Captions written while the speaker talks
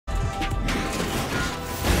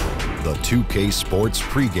the 2K Sports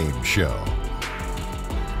pregame show.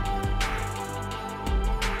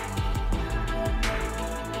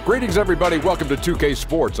 Greetings, everybody. Welcome to 2K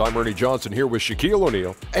Sports. I'm Ernie Johnson here with Shaquille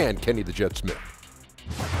O'Neal and Kenny the Jet Smith.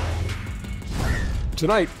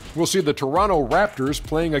 Tonight, we'll see the Toronto Raptors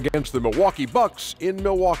playing against the Milwaukee Bucks in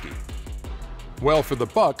Milwaukee. Well, for the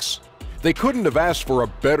Bucks, they couldn't have asked for a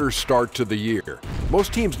better start to the year.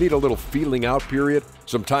 Most teams need a little feeling out period,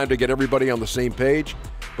 some time to get everybody on the same page,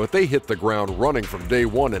 but they hit the ground running from day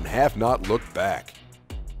one and have not looked back.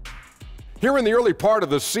 Here in the early part of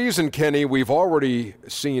the season, Kenny, we've already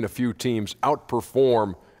seen a few teams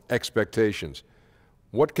outperform expectations.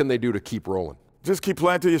 What can they do to keep rolling? Just keep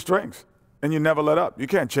playing to your strengths, and you never let up. You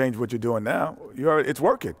can't change what you're doing now. It's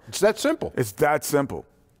working. It's that simple. It's that simple.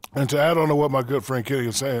 And to add on to what my good friend Kenny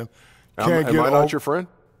is saying, am I not your friend?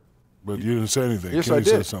 But you didn't say anything. Yes, Kenny I did.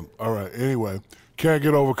 said something. All right. Anyway, can't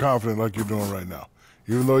get overconfident like you're doing right now.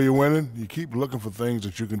 Even though you're winning, you keep looking for things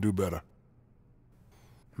that you can do better.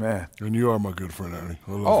 Man. And you are my good friend, Ernie.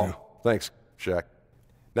 I love you. Thanks, Shaq.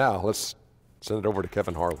 Now, let's send it over to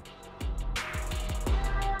Kevin Harlan.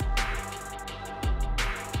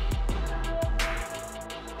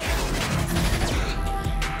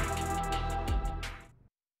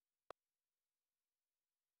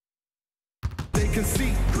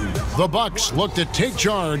 The Bucks look to take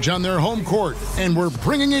charge on their home court, and we're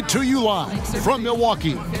bringing it to you live from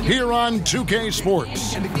Milwaukee here on 2K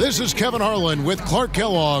Sports. This is Kevin Harlan with Clark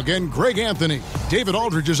Kellogg and Greg Anthony. David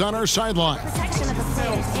Aldridge is on our sideline.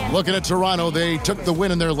 Looking at Toronto, they took the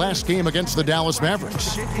win in their last game against the Dallas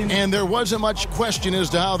Mavericks. And there wasn't much question as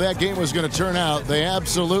to how that game was going to turn out. They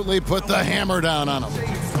absolutely put the hammer down on them.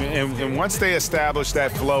 And once they established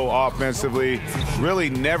that flow offensively, really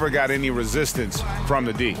never got any resistance from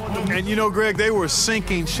the D. And you know, Greg, they were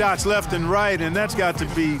sinking shots left and right, and that's got to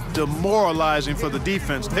be demoralizing for the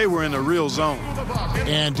defense. They were in a real zone.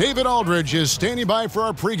 And David Aldridge is standing by for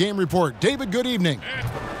our pregame report. David, good evening.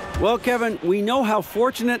 Well, Kevin, we know how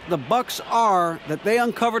fortunate the Bucks are that they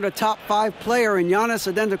uncovered a top-5 player in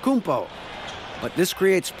Giannis Antetokounmpo. But this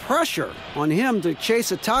creates pressure on him to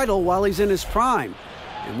chase a title while he's in his prime.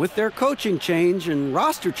 And with their coaching change and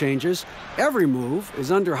roster changes, every move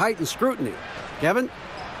is under heightened scrutiny. Kevin?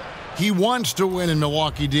 He wants to win in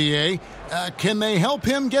Milwaukee, DA. Can they help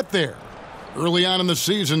him get there? Early on in the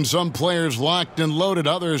season, some players locked and loaded,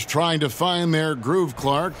 others trying to find their groove,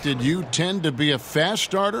 Clark. Did you tend to be a fast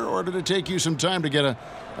starter, or did it take you some time to get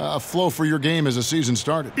a flow for your game as the season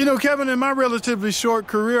started? You know, Kevin, in my relatively short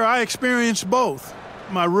career, I experienced both.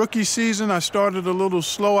 My rookie season, I started a little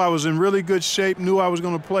slow. I was in really good shape, knew I was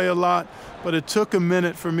going to play a lot, but it took a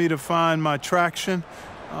minute for me to find my traction.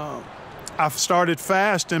 I started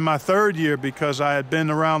fast in my third year because I had been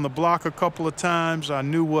around the block a couple of times. I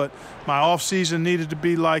knew what my offseason needed to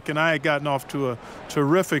be like, and I had gotten off to a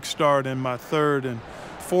terrific start in my third and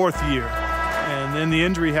fourth year. And then the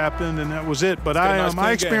injury happened, and that was it. But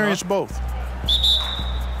I experienced both.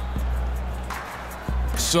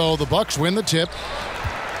 So the Bucks win the tip.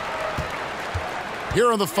 Here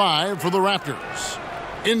are the 5 for the Raptors.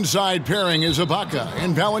 Inside pairing is Ibaka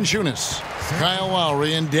and Valanciunas. Kyle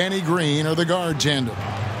Lowry and Danny Green are the guard tandem.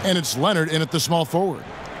 And it's Leonard in at the small forward.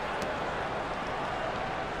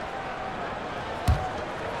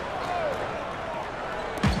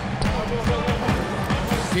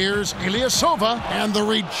 Here's Ilyasova and the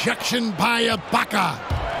rejection by Ibaka.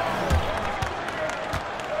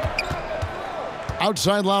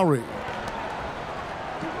 Outside Lowry.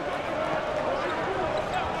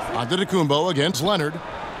 Antetokounmpo against Leonard.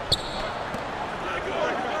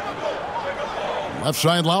 Left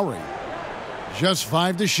side Lowry. Just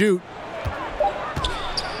 5 to shoot.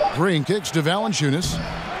 Green kicks to Valanciunas.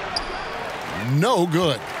 No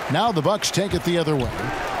good. Now the Bucks take it the other way.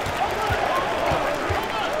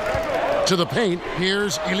 To the paint.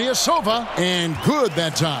 Here's Ilyasova. And good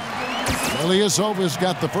that time. Ilyasova's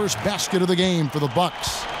got the first basket of the game for the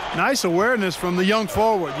Bucks. Nice awareness from the young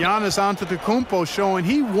forward. Giannis Antetokounmpo showing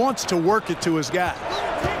he wants to work it to his guy.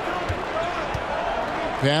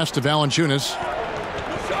 Pass to Valanciunas.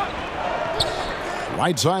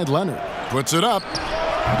 Right side Leonard. Puts it up.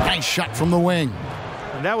 Nice shot from the wing.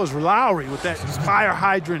 And that was Lowry with that fire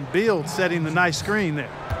hydrant build setting the nice screen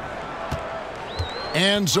there.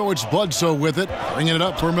 And so it's Bledsoe with it, bringing it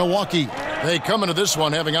up for Milwaukee. They come into this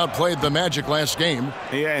one having outplayed the Magic last game.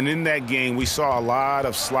 Yeah, and in that game, we saw a lot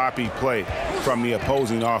of sloppy play from the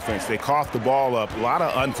opposing offense. They coughed the ball up, a lot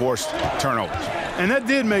of unforced turnovers. And that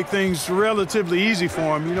did make things relatively easy for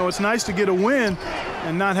them. You know, it's nice to get a win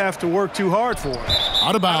and not have to work too hard for it.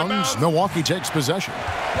 Out of bounds, Milwaukee takes possession.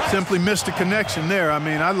 Simply missed a connection there. I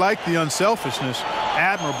mean, I like the unselfishness.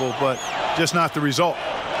 admirable, but just not the result.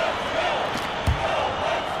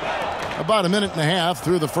 About a minute and a half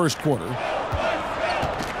through the first quarter.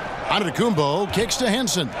 Antetokounmpo kicks to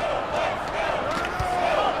Henson.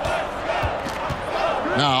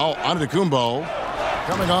 Now, Antetokounmpo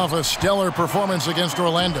coming off a stellar performance against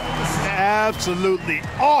Orlando. Absolutely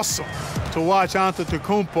awesome to watch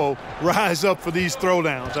Antetokounmpo rise up for these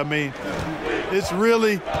throwdowns. I mean, it's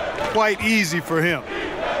really quite easy for him.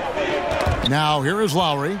 Now, here is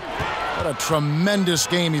Lowry. What a tremendous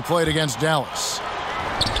game he played against Dallas.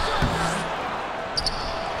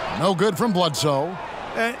 No good from Bledsoe.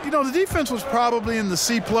 And, you know, the defense was probably in the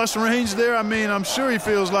C-plus range there. I mean, I'm sure he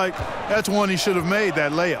feels like that's one he should have made,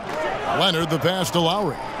 that layup. Leonard, the pass to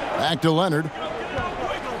Lowry. Back to Leonard.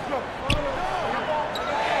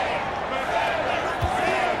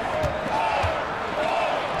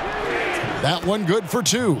 That one good for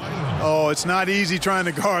two. Oh, it's not easy trying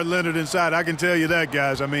to guard Leonard inside. I can tell you that,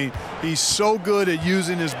 guys. I mean, he's so good at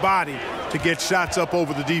using his body to get shots up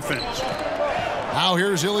over the defense. Now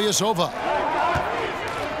here's Ilyasova.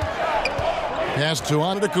 Pass to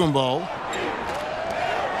Antetokounmpo.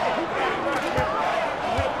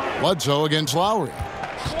 Bledsoe against Lowry.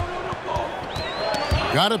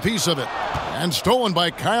 Got a piece of it. And stolen by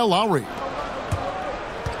Kyle Lowry.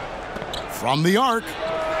 From the arc.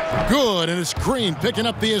 Good, and it's Green picking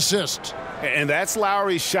up the assist. And that's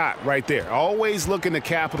Lowry's shot right there. Always looking to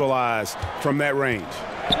capitalize from that range.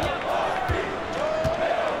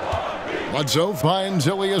 Bledsoe finds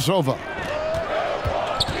Ilyasova.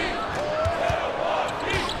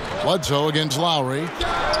 Bledsoe against Lowry.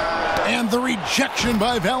 And the rejection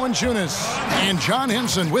by Valanciunas. And John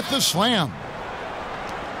Henson with the slam.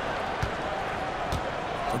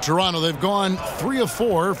 For Toronto, they've gone 3 of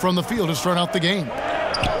 4 from the field to start out the game.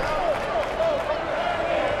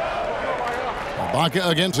 Ibaka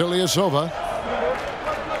against Ilyasova.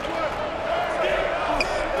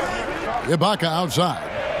 Ibaka outside.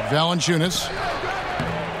 Valanciunas.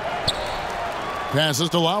 Passes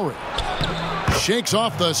to Lowry. Shakes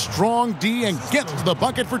off the strong D and gets to the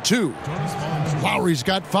bucket for 2. Lowry's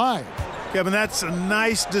got 5. Kevin, that's a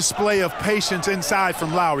nice display of patience inside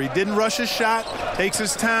from Lowry. Didn't rush his shot, takes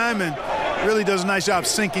his time, and really does a nice job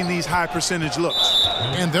sinking these high percentage looks.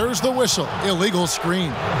 And there's the whistle. Illegal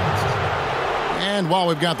screen. And while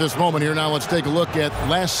we've got this moment here, now let's take a look at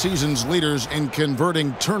last season's leaders in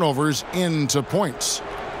converting turnovers into points.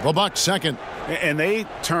 The Bucks second. And they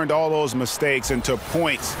turned all those mistakes into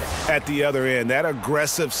points at the other end. That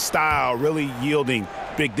aggressive style really yielding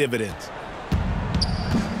big dividends.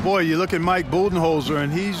 Boy, you look at Mike Budenholzer,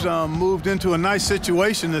 and he's moved into a nice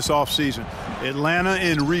situation this offseason. Atlanta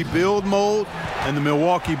in rebuild mode, and the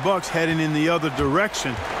Milwaukee Bucks heading in the other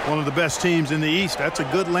direction. One of the best teams in the East. That's a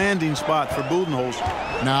good landing spot for Budenholzer.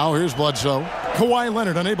 Now here's Bledsoe. Kawhi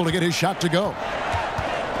Leonard unable to get his shot to go.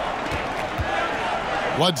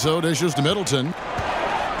 Bledsoe dishes to Middleton.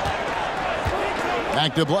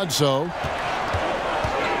 Back to Bledsoe.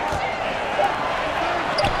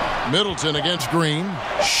 Middleton against Green.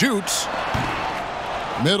 Shoots.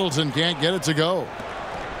 Middleton can't get it to go.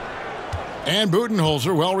 And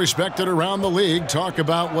Budenholzer, well respected around the league. Talk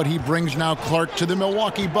about what he brings now, Clark, to the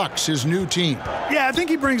Milwaukee Bucks, his new team. Yeah, I think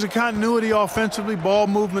he brings a continuity offensively, ball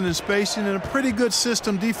movement and spacing, and a pretty good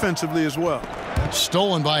system defensively as well.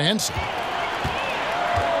 Stolen by Henson.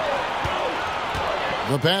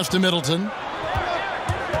 The pass to Middleton.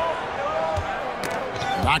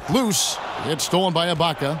 Knocked loose. It's stolen by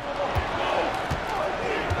Ibaka.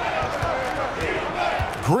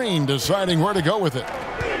 Green deciding where to go with it.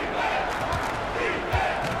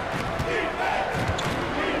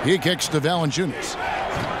 He kicks to Valanciunas.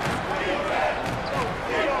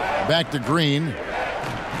 Back to Green.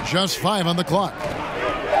 Just 5 on the clock.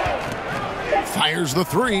 Fires the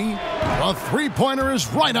 3. A three-pointer is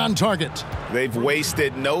right on target. They've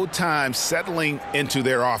wasted no time settling into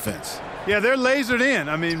their offense. Yeah, they're lasered in.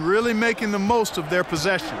 I mean, really making the most of their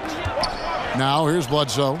possessions. Now here's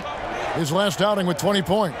Bledsoe. His last outing with 20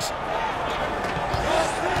 points.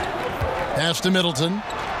 Pass to Middleton.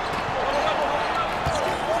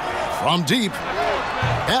 From deep.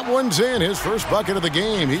 That one's in. His first bucket of the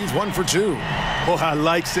game. He's 1 for 2. Boy, I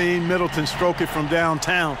like seeing Middleton stroke it from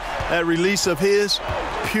downtown. That release of his,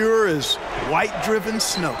 pure as white-driven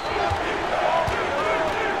snow.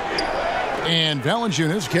 And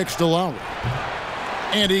Valanciunas kicks to Lowry.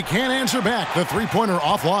 And he can't answer back. The three-pointer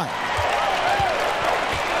offline.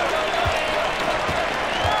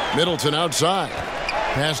 Middleton outside.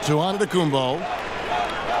 Pass to Antetokounmpo.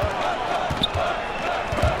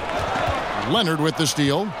 Leonard with the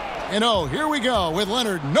steal. And oh, here we go with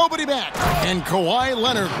Leonard. Nobody back. And Kawhi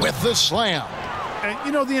Leonard with the slam. And,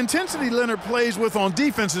 you know, the intensity Leonard plays with on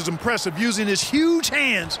defense is impressive, using his huge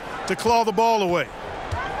hands to claw the ball away.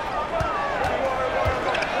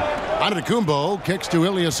 Antetokounmpo kicks to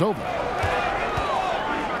Ilyasova.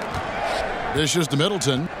 Dishes to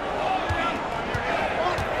Middleton.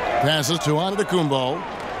 Passes to Antetokounmpo.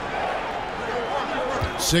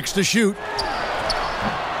 6 to shoot.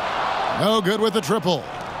 No good with the triple.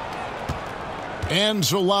 And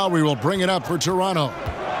so Lowry will bring it up for Toronto.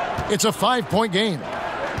 It's a 5-point game.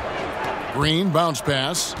 Green bounce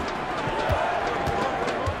pass.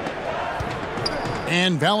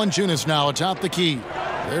 And Valanciunas now atop the key.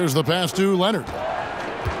 There's the pass to Leonard.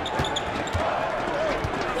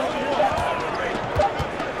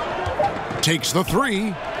 Takes the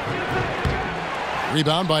three.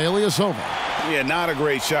 Rebound by Ilyasova. Yeah, not a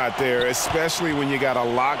great shot there, especially when you got a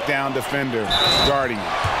lockdown defender guarding you.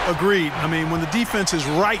 Agreed. I mean, when the defense is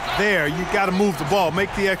right there, you got to move the ball,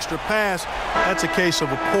 make the extra pass. That's a case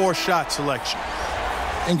of a poor shot selection.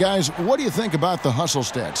 And guys, what do you think about the hustle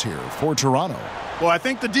stats here for Toronto? Well, I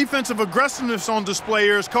think the defensive aggressiveness on display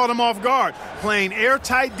here has caught them off guard, playing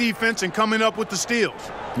airtight defense and coming up with the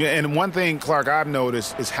steals. Yeah, and one thing, Clark, I've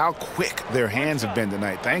noticed is how quick their hands have been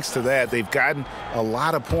tonight. Thanks to that, they've gotten a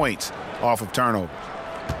lot of points off of turnovers.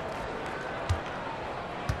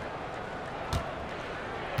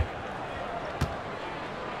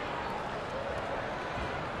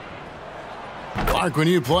 Clark, when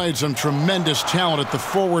you played some tremendous talent at the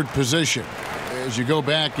forward position, as you go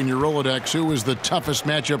back in your Rolodex, who was the toughest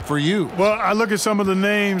matchup for you? Well, I look at some of the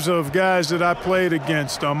names of guys that I played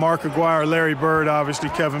against. Mark Aguirre, Larry Bird, obviously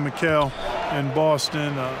Kevin McHale in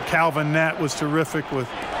Boston. Calvin Nat was terrific with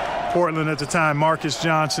Portland at the time. Marcus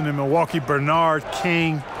Johnson in Milwaukee. Bernard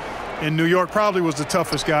King in New York probably was the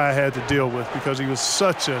toughest guy I had to deal with because he was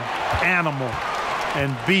such an animal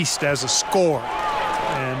and beast as a scorer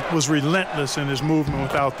and was relentless in his movement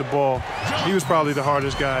without the ball. He was probably the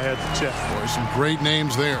hardest guy I had to check. Boy, some great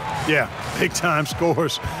names there. Yeah, big-time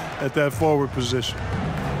scores at that forward position.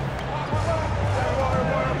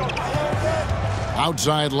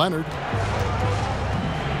 Outside Leonard.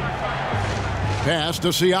 Pass to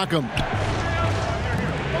Siakam.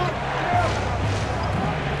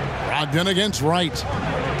 Brogdon against Wright.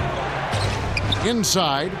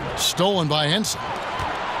 Inside, stolen by Henson.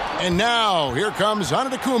 And now, here comes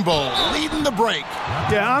Antetokounmpo leading the break.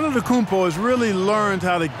 Yeah, Antetokounmpo has really learned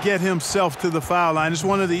how to get himself to the foul line. It's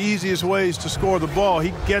one of the easiest ways to score the ball.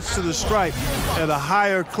 He gets to the stripe at a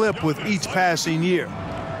higher clip with each passing year.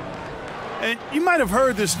 And you might have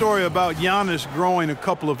heard this story about Giannis growing a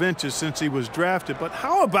couple of inches since he was drafted, but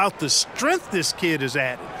how about the strength this kid has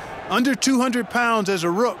added? Under 200 pounds as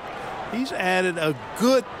a rook, he's added a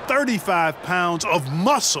good 35 pounds of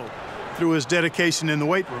muscle through his dedication in the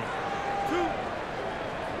weight room.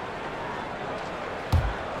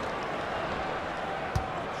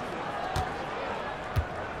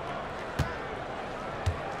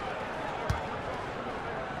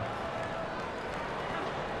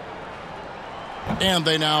 And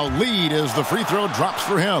they now lead as the free throw drops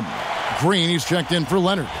for him. Green, he's checked in for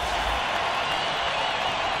Leonard.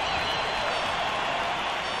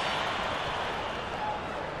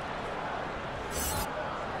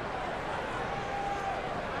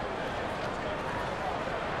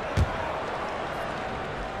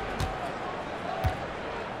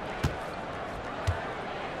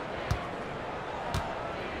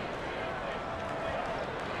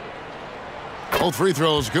 Both free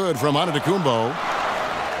throws good from Antetokounmpo.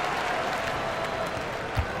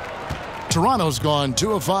 Toronto's gone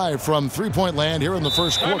 2 of 5 from three-point land here in the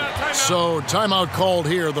first quarter. So timeout called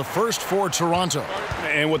here, the first for Toronto.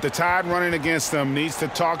 And with the Tide running against them, needs to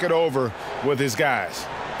talk it over with his guys.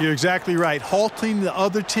 You're exactly right. Halting the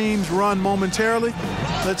other team's run momentarily.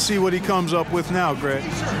 Let's see what he comes up with now, Greg.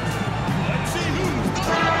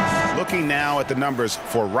 Looking now at the numbers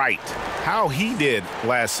for Wright, how he did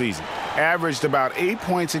last season. Averaged about 8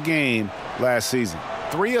 points a game last season.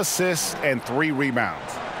 3 assists and 3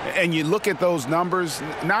 rebounds. And you look at those numbers,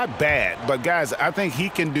 not bad, but guys, I think he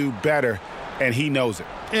can do better, and he knows it.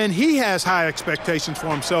 And he has high expectations for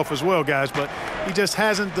himself as well, guys, but he just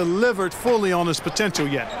hasn't delivered fully on his potential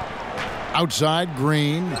yet. Outside,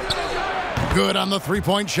 Green. Good on the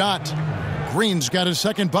three-point shot. Green's got his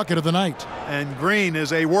second bucket of the night. And Green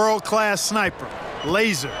is a world-class sniper,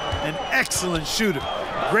 laser, an excellent shooter.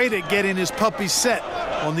 Great at getting his puppy set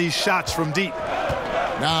on these shots from deep.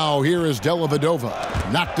 Now here is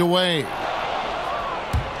Dellavedova. Knocked away.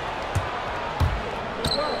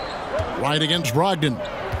 Wright against Brogdon.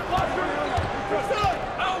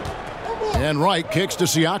 And Wright kicks to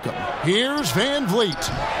Siakam. Here's Van Vliet.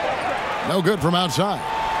 No good from outside.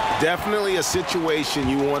 definitely a situation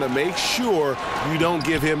you want to make sure you don't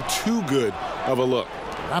give him too good of a look.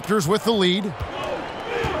 Raptors with the lead.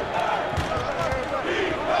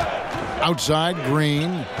 Outside,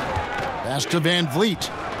 Green. Pass to Van Vliet.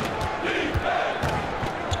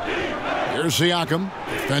 Here's Siakam,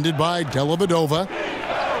 defended by Dellavedova.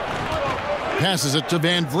 Passes it to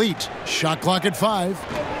Van Vliet. Shot clock at 5.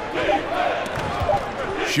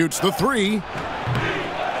 Shoots the 3.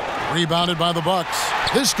 Rebounded by the Bucks.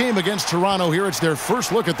 This game against Toronto here, it's their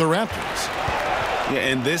first look at the Raptors. Yeah,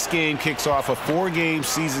 and this game kicks off a 4-game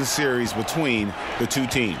season series between the two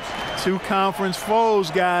teams. Two conference foes,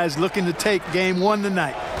 guys, looking to take game 1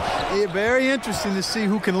 tonight. Very interesting to see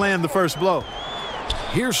who can land the first blow.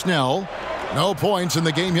 Here's Snell. No points in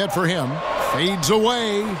the game yet for him. Fades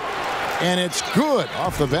away. And it's good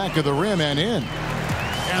off the back of the rim and in.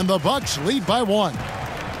 And the Bucks lead by 1.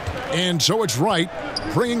 And so it's Wright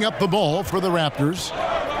bringing up the ball for the Raptors.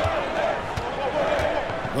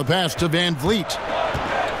 The pass to Van Vliet.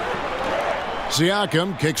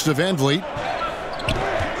 Siakam kicks to Van Vliet.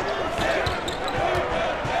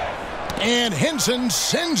 And Henson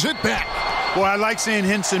sends it back. Boy, I like seeing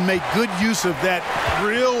Henson make good use of that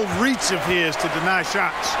real reach of his to deny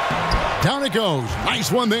shots. Down it goes.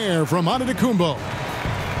 Nice one there from Antetokounmpo.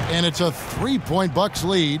 And it's a 3-point Bucks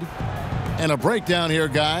lead. And a breakdown here,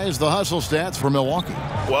 guys. The hustle stats for Milwaukee.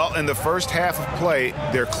 Well, in the first half of play,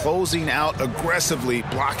 they're closing out aggressively,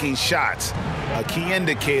 blocking shots, a key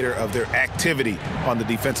indicator of their activity on the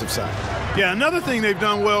defensive side. Yeah, another thing they've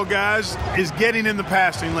done well, guys, is getting in the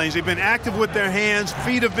passing lanes. They've been active with their hands,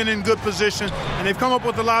 feet have been in good position, and they've come up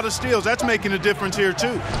with a lot of steals. That's making a difference here,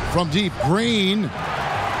 too. From deep, Green.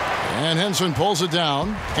 And Henson pulls it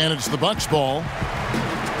down, and it's the Bucks ball.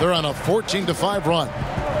 They're on a 14-5 run.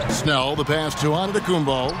 Snell, the pass to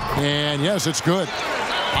Antetokounmpo, and yes, it's good.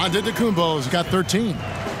 Antetokounmpo's got 13.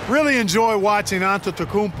 Really enjoy watching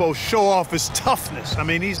Antetokounmpo show off his toughness. I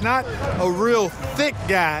mean, he's not a real thick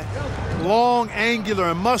guy, long, angular,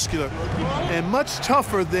 and muscular, and much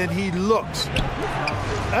tougher than he looks.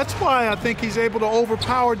 That's why I think he's able to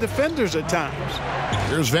overpower defenders at times.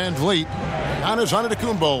 Here's Van Vliet. Giannis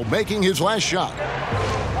Antetokounmpo making his last shot.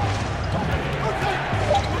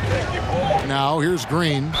 Now here's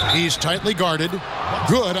Green. He's tightly guarded.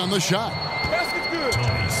 Good on the shot.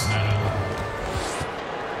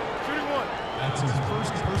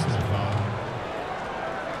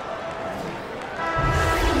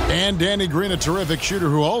 And Danny Green, a terrific shooter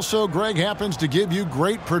who also, Greg, happens to give you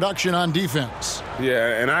great production on defense.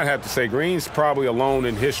 Yeah, and I'd have to say Green's probably alone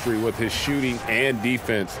in history with his shooting and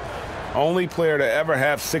defense. Only player to ever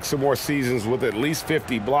have 6 or more seasons with at least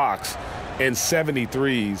 50 blocks and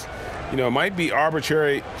 73s. You know, it might be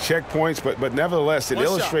arbitrary checkpoints, but nevertheless, it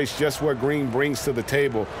illustrates just what Green brings to the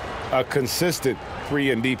table, a consistent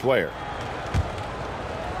 3-and-D player.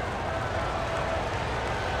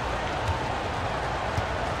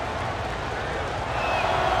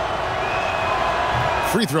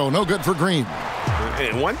 Free throw, no good for Green.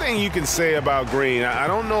 And one thing you can say about Green, I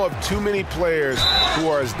don't know of too many players who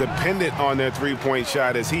are as dependent on their three-point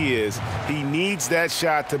shot as he is. He needs that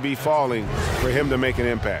shot to be falling for him to make an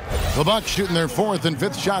impact. The Bucks shooting their 4th and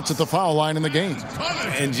 5th shots at the foul line in the game.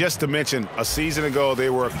 And just to mention, a season ago, they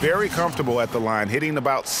were very comfortable at the line, hitting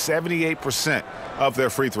about 78% of their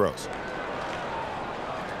free throws.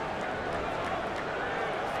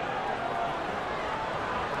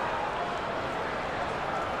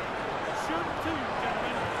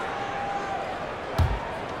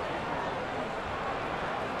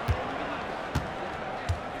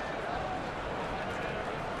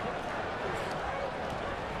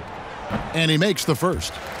 And he makes the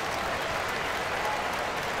first.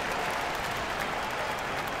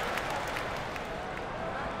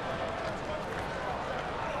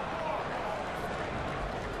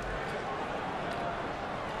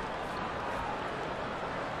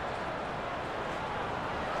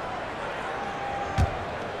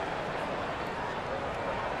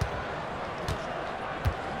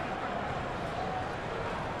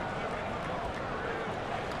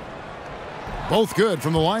 Both good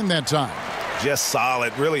from the line that time. Just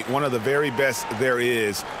solid. Really one of the very best there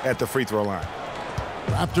is at the free throw line.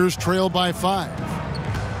 Raptors trail by 5.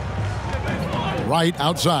 Right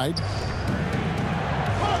outside.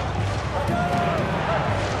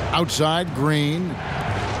 Outside, Green.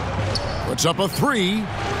 Puts up a 3.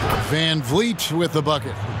 Van Vliet with the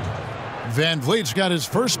bucket. Van Vliet's got his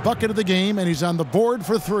first bucket of the game, and he's on the board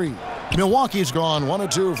for 3. Milwaukee's gone 1 of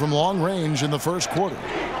 2 from long range in the first quarter.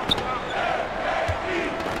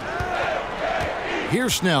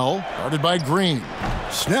 Here's Snell, guarded by Green.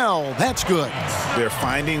 Snell, that's good. They're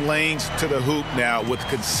finding lanes to the hoop now with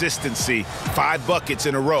consistency. 5 buckets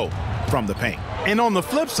in a row from the paint. And on the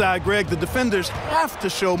flip side, Greg, the defenders have to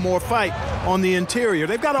show more fight on the interior.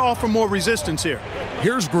 They've got to offer more resistance here.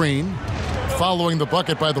 Here's Green, following the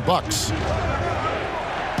bucket by the Bucks.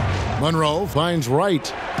 Monroe finds Wright.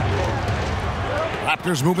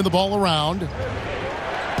 Raptors moving the ball around.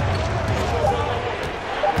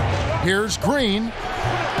 Here's Green.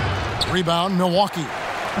 Rebound, Milwaukee.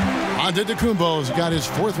 Antetokounmpo's got his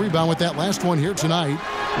 4th rebound with that last one here tonight.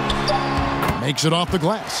 Makes it off the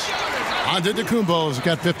glass. Antetokounmpo's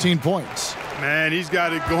got 15 points. Man, he's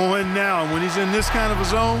got it going now. And when he's in this kind of a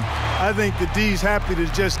zone, I think the D's happy to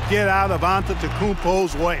just get out of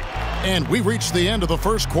Antetokounmpo's way. And we reached the end of the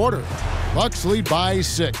first quarter. Bucks lead by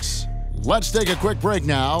 6. Let's take a quick break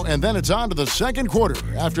now, and then it's on to the second quarter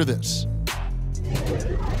after this.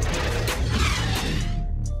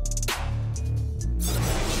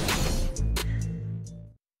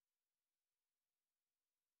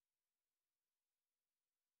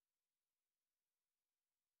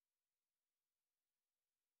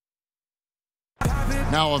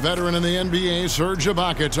 Now a veteran in the NBA, Serge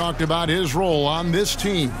Ibaka, talked about his role on this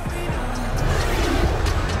team.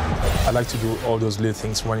 I like to do all those little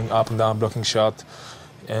things, running up and down, blocking shot,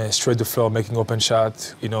 straight to the floor, making open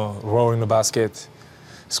shot, rolling the basket,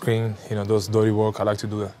 screen, those dirty work. I like to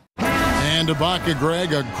do that. And Ibaka,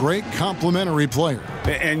 Greg, a great complementary player.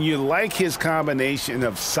 And you like his combination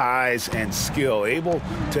of size and skill, able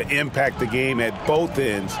to impact the game at both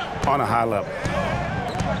ends on a high level.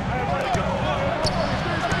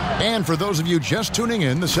 And for those of you just tuning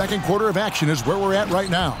in, the second quarter of action is where we're at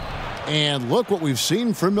right now. And look what we've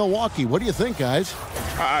seen from Milwaukee. What do you think, guys?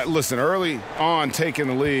 Listen, early on taking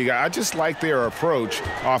the league, I just like their approach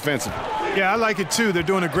offensively. Yeah, I like it too. They're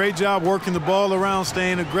doing a great job working the ball around,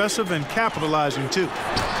 staying aggressive, and capitalizing too.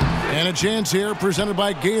 And a chance here presented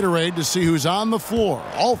by Gatorade to see who's on the floor,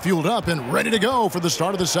 all fueled up and ready to go for the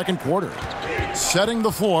start of the second quarter. Setting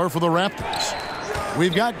the floor for the Raptors.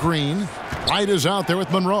 We've got Green. White is out there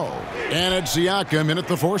with Monroe. And it's Siakam in at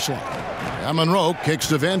the 4 slot. And Monroe kicks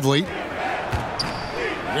to Van Vliet.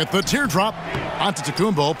 With the teardrop,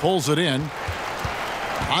 Antetokounmpo pulls it in.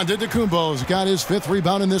 Antetokounmpo's got his 5th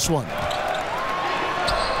rebound in this one.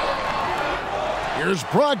 Here's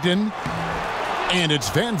Brogdon. And it's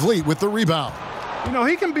Van Vliet with the rebound.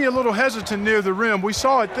 He can be a little hesitant near the rim. We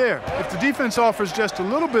saw it there. If the defense offers just a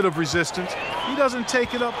little bit of resistance, he doesn't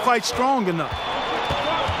take it up quite strong enough.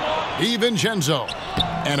 DiVincenzo.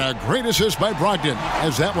 And a great assist by Brogdon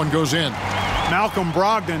as that one goes in. Malcolm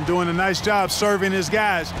Brogdon doing a nice job serving his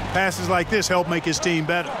guys. Passes like this help make his team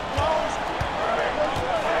better.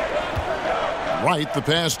 Right, the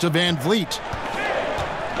pass to Van Vliet.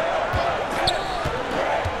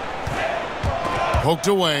 Poked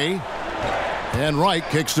away. And Wright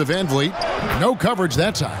kicks to Van Vliet. No coverage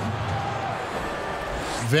that time.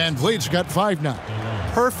 Van Vliet's got 5 now.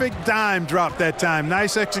 Perfect dime drop that time.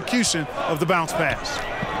 Nice execution of the bounce pass.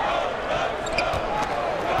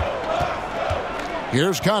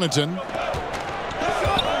 Here's Connaughton.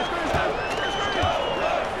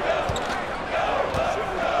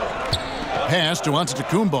 Pass to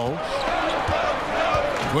Antetokounmpo.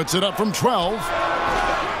 Puts it up from 12.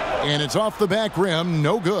 And it's off the back rim.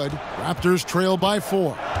 No good. Raptors trail by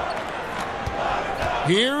 4.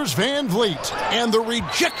 Here's Van Vliet. And the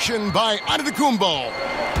rejection by Antetokounmpo.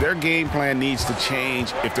 Their game plan needs to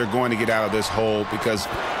change if they're going to get out of this hole because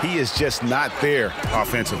he is just not there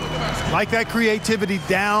offensively. Like that creativity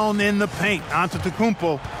down in the paint.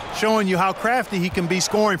 Antetokounmpo showing you how crafty he can be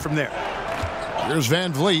scoring from there. Here's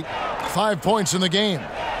Van Vliet. 5 points in the game.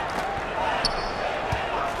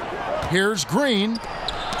 Here's Green.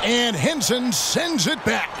 And Henson sends it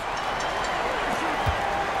back.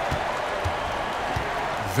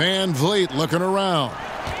 Van Vliet looking around.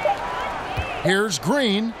 Here's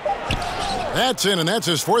Green. That's in, and that's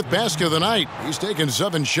his 4th basket of the night. He's taken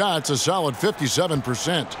 7 shots, a solid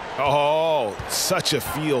 57%. Oh, such a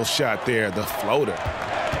field shot there, the floater.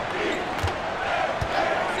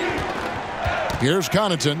 Here's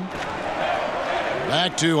Connaughton.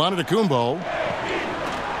 Back to Antetokounmpo.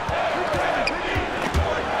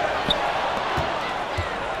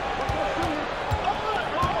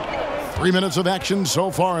 Three minutes of action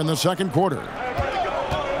so far in the second quarter.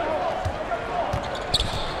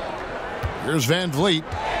 Here's Van Vliet.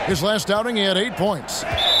 His last outing, he had 8 points.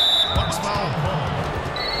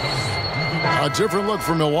 A different look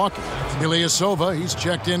for Milwaukee. Ilyasova, he's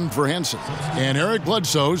checked in for Henson. And Eric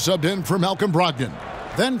Bledsoe subbed in for Malcolm Brogdon.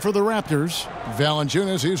 Then for the Raptors,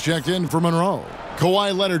 Valanciunas, he's checked in for Monroe.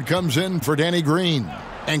 Kawhi Leonard comes in for Danny Green.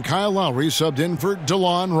 And Kyle Lowry subbed in for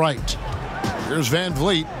DeLon Wright. Here's Van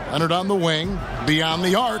Vliet, entered on the wing, beyond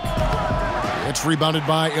the arc. It's rebounded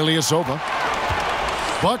by Ilyasova.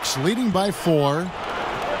 Bucks leading by 4.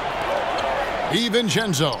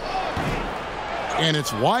 DiVincenzo. And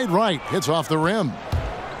it's wide right, hits off the rim.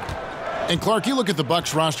 And Clark, you look at the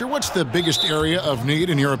Bucks roster, what's the biggest area of need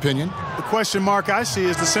in your opinion? The question mark I see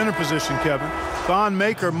is the center position, Kevin. Thon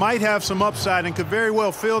Maker might have some upside and could very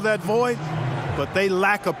well fill that void, but they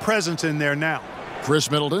lack a presence in there now. Chris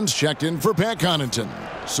Middleton's checked in for Pat Connaughton.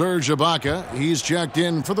 Serge Ibaka, he's checked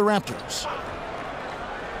in for the Raptors.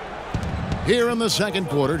 Here in the second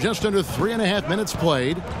quarter, just under 3.5 minutes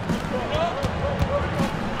played.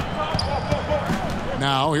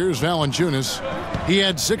 Now here's Valanciunas. He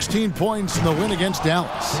had 16 points in the win against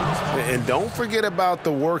Dallas. And don't forget about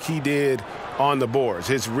the work he did on the boards.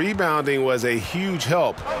 His rebounding was a huge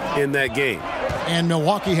help in that game. And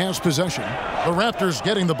Milwaukee has possession. The Raptors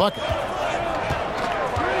getting the bucket.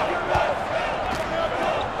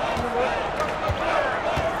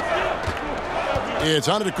 It's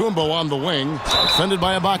Antetokounmpo on the wing, defended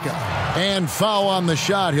by Ibaka. And foul on the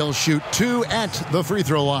shot. He'll shoot 2 at the free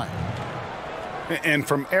throw line. And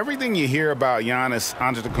from everything you hear about Giannis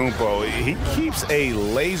Antetokounmpo, he keeps a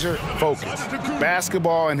laser focus.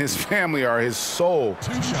 Basketball and his family are his sole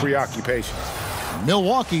preoccupation.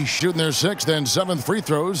 Milwaukee shooting their 6th and 7th free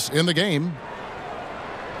throws in the game.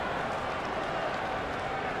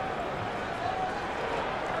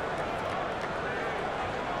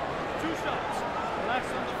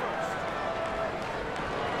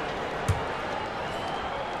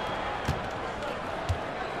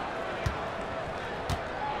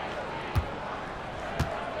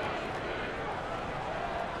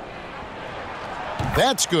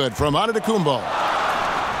 That's good from Antetokounmpo.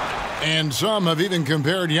 And some have even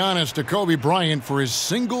compared Giannis to Kobe Bryant for his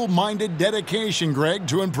single-minded dedication, Greg,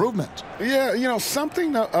 to improvement. Yeah, you know,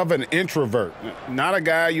 something of an introvert. Not a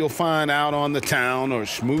guy you'll find out on the town or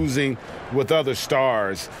schmoozing with other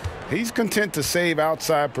stars. He's content to save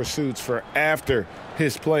outside pursuits for after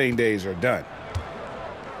his playing days are done.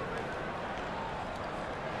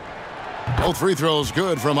 Both free throws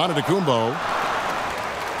good from Antetokounmpo.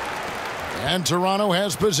 And Toronto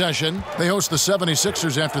has possession. They host the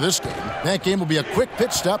 76ers after this game. That game will be a quick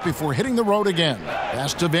pit stop before hitting the road again.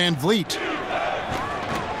 Pass to Van Vliet.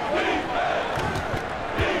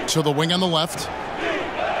 To the wing on the left.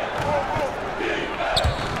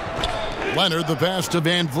 Leonard, the pass to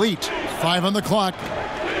Van Vliet. 5 on the clock.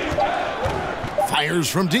 Fires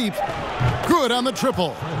from deep. Good on the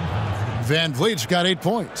triple. Van Vliet's got 8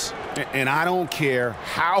 points. And I don't care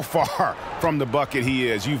how far from the bucket he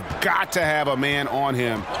is. You've got to have a man on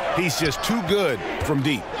him. He's just too good from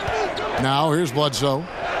deep. Now here's Bledsoe.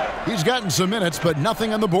 He's gotten some minutes, but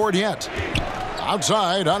nothing on the board yet.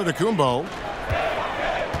 Outside, Antetokounmpo.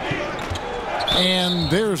 And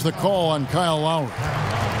there's the call on Kyle Lowry.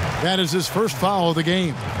 That is his first foul of the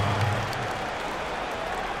game.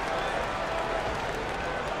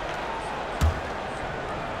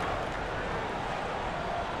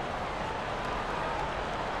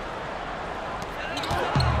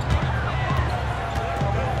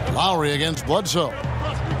 Lowry against Bledsoe.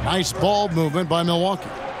 Nice ball movement by Milwaukee.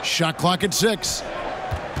 Shot clock at 6.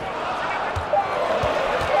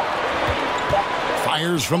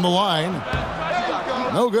 Fires from the line.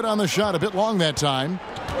 No good on the shot. A bit long that time.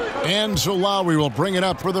 And so Lowry will bring it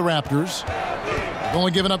up for the Raptors.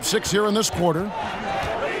 Only given up 6 here in this quarter.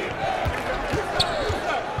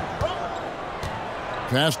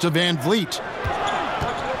 Pass to Van Vliet.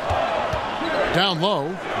 Down low,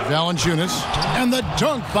 Valanciunas. And the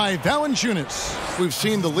dunk by Valanciunas. We've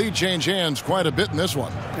seen the lead change hands quite a bit in this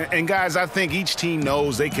one. And guys, I think each team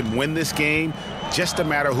knows they can win this game. Just a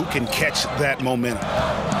matter who can catch that momentum.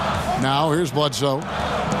 Now here's Bledsoe.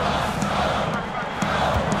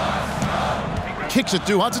 Kicks it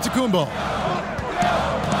to Antetokounmpo.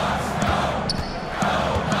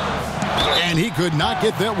 And he could not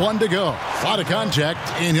get that one to go. A lot of contact,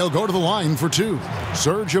 and he'll go to the line for 2.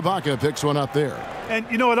 Serge Ibaka picks one up there. And,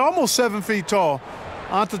 you know, at almost 7 feet tall,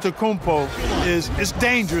 Antetokounmpo is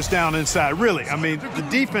dangerous down inside, really. I mean, the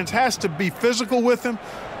defense has to be physical with him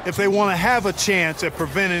if they want to have a chance at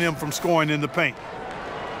preventing him from scoring in the paint.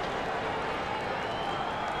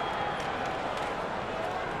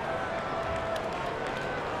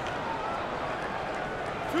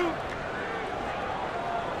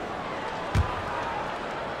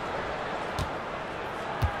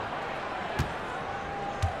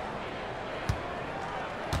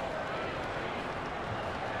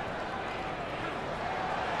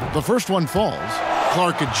 The first one falls.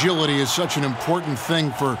 Clark, agility is such an important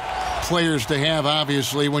thing for players to have,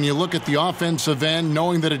 obviously. When you look at the offensive end,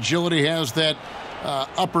 knowing that agility has that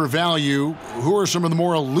upper value, who are some of the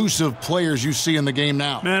more elusive players you see in the game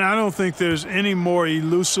now? Man, I don't think there's any more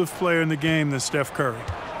elusive player in the game than Steph Curry.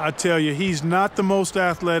 I tell you, he's not the most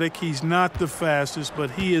athletic, he's not the fastest, but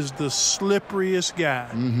he is the slipperiest guy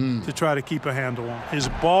to try to keep a handle on. His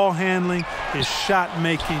ball handling, his shot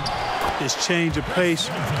making, his change of pace.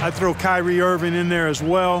 I throw Kyrie Irving in there as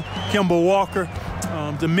well. Kemba Walker,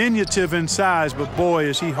 diminutive in size, but boy,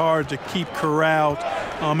 is he hard to keep corralled.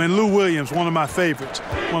 And Lou Williams, one of my favorites.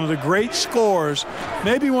 One of the great scorers,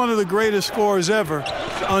 maybe one of the greatest scorers ever,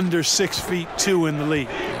 under 6'2" in the league.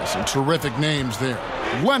 Some terrific names there.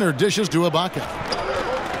 Leonard dishes to Ibaka.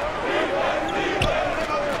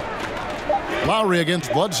 Lowry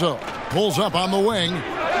against Bledsoe. Pulls up on the wing.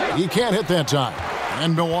 He can't hit that time.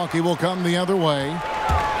 And Milwaukee will come the other way.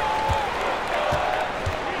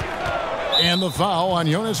 And the foul on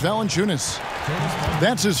Jonas Valanciunas.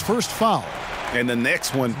 That's his first foul. And the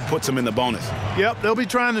next one puts him in the bonus. Yep, they'll be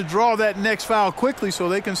trying to draw that next foul quickly so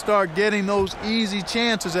they can start getting those easy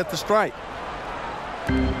chances at the stripe.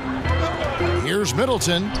 Here's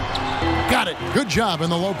Middleton. Got it. Good job in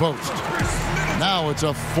the low post. Now it's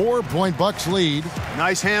a 4-point Bucks lead.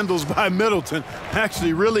 Nice handles by Middleton.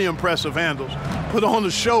 Actually, really impressive handles. Put on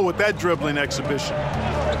a show with that dribbling exhibition.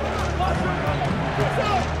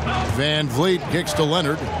 Van Vliet kicks to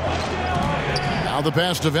Leonard. Now the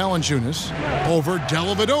pass to Valanciunas. Over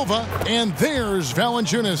Dellavedova. And there's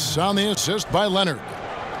Valanciunas on the assist by Leonard.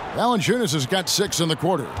 Valanciunas has got 6 in the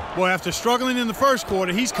quarter. Boy, after struggling in the first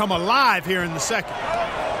quarter, he's come alive here in the second.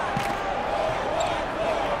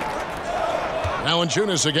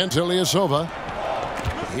 Valanciunas against Ilyasova.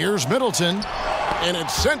 Here's Middleton. And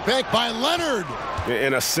it's sent back by Leonard.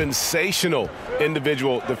 And a sensational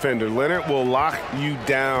individual defender. Leonard will lock you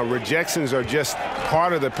down. Rejections are just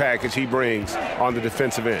part of the package he brings on the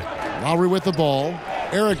defensive end. Lowry with the ball.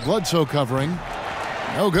 Eric Bledsoe covering.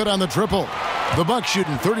 No good on the triple. The Bucks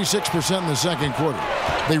shooting 36% in the second quarter.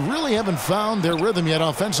 They really haven't found their rhythm yet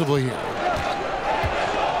offensively here.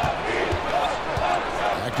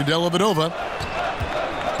 Back to Dellavedova.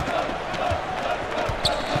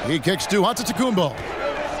 He kicks to Antetokounmpo.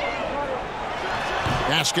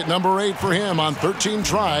 Basket number 8 for him on 13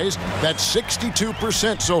 tries. That's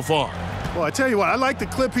 62% so far. Well, I tell you what, I like the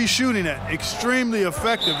clip he's shooting at. Extremely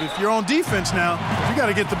effective. If you're on defense now, you got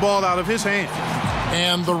to get the ball out of his hands.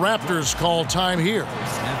 And the Raptors call time here.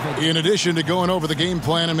 In addition to going over the game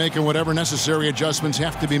plan and making whatever necessary adjustments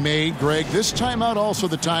have to be made, Greg, this timeout also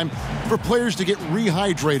the time for players to get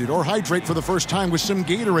rehydrated or hydrate for the first time with some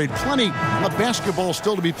Gatorade. Plenty of basketball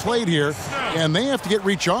still to be played here, and they have to get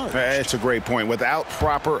recharged. That's a great point. Without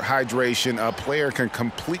proper hydration, a player can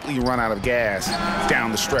completely run out of gas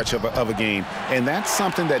down the stretch of a game, and that's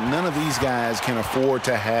something that none of these guys can afford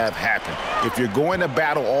to have happen. If you're going to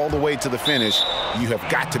battle all the way to the finish, you have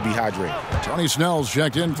got to be hydrated. Tony Snell's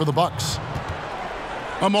checked in for the Bucks.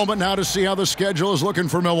 A moment now to see how the schedule is looking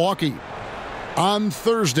for Milwaukee. On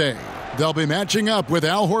Thursday, they'll be matching up with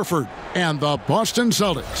Al Horford and the Boston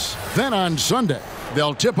Celtics. Then on Sunday,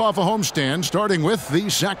 they'll tip off a homestand starting with the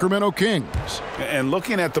Sacramento Kings. And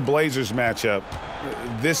looking at the Blazers matchup,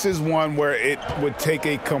 this is one where it would take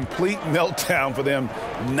a complete meltdown for them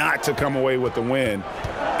not to come away with the win.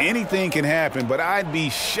 Anything can happen, but I'd be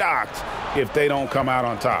shocked if they don't come out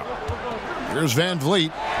on top. Here's Van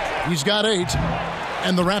Vliet. He's got 8.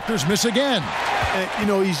 And the Raptors miss again. You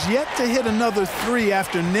know, he's yet to hit another 3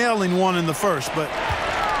 after nailing one in the first, but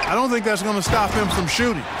I don't think that's going to stop him from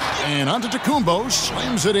shooting. And Antetokounmpo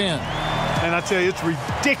slams it in. And I tell you, it's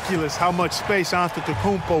ridiculous how much space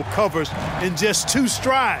Antetokounmpo covers in just 2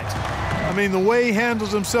 strides. I mean, the way he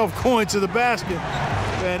handles himself going to the basket,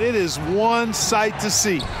 man, it is one sight to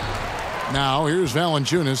see. Now, here's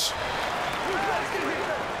Valanciunas.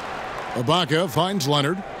 Ibaka finds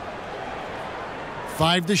Leonard.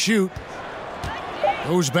 5 to shoot.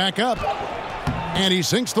 Goes back up. And he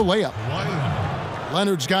sinks the layup.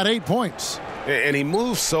 Leonard's got 8 points. And he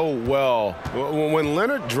moves so well. When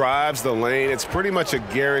Leonard drives the lane, it's pretty much a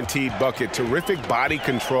guaranteed bucket. Terrific body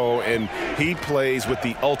control, and he plays with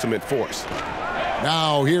the ultimate force.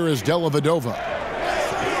 Now here is Dellavedova.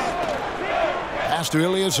 Pass to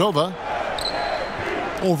Ilyasova.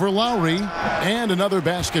 Over Lowry, and another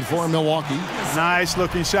basket for Milwaukee. Nice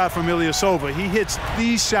looking shot from Ilyasova. He hits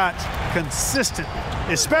these shots consistently,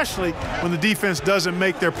 especially when the defense doesn't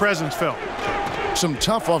make their presence felt. Some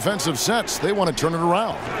tough offensive sets. They want to turn it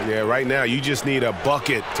around. Yeah, right now you just need a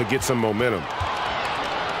bucket to get some momentum.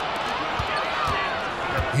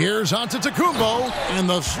 Here's Antetokounmpo, and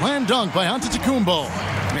the slam dunk by Antetokounmpo.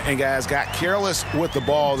 And guys got careless with the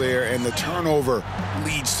ball there, and the turnover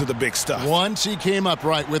leads to the big stuff. Once he came up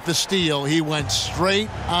right with the steal, he went straight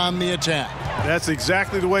on the attack. That's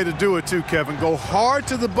exactly the way to do it too, Kevin. Go hard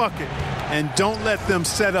to the bucket and don't let them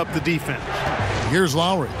set up the defense. Here's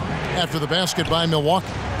Lowry after the basket by Milwaukee.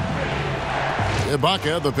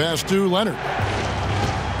 Ibaka, the pass to Leonard.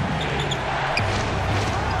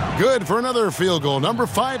 Good for another field goal. Number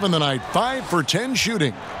 5 in the night. 5 for 10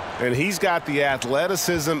 shooting. And he's got the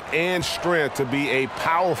athleticism and strength to be a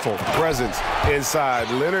powerful presence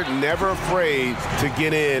inside. Leonard never afraid to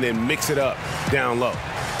get in and mix it up down low.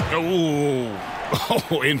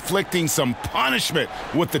 Oh, inflicting some punishment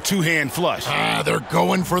with the two-hand flush. They're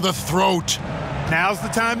going for the throat. Now's the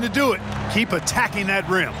time to do it. Keep attacking that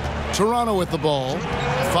rim. Toronto with the ball,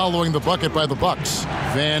 following the bucket by the Bucks.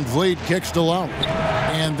 Van Vliet kicks to Lowry.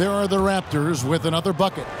 And there are the Raptors with another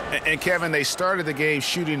bucket. And Kevin, they started the game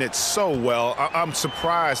shooting it so well. I'm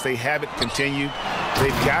surprised they haven't continued.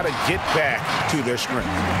 They've got to get back to their strength.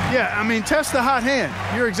 Yeah, I mean, test the hot hand.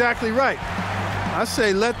 You're exactly right. I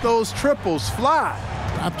say let those triples fly.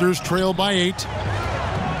 Raptors trail by 8.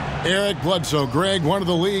 Eric Bledsoe, Greg, one of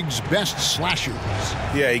the league's best slashers.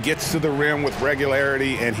 Yeah, he gets to the rim with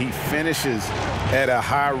regularity, and he finishes at a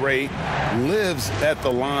high rate, lives at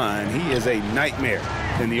the line. He is a nightmare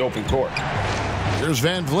in the open court. Here's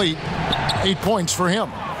Van Vliet. 8 points for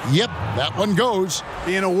him. Yep, that one goes.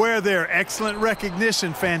 Being aware there, excellent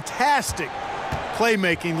recognition, fantastic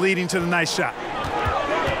playmaking leading to the nice shot.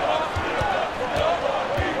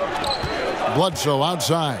 Bledsoe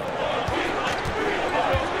outside.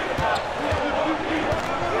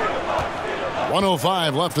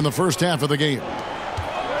 .105 left in the first half of the game.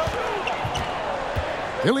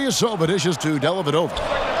 Ilyasova dishes to Dellavedova.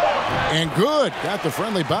 And good. Got the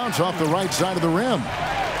friendly bounce off the right side of the rim.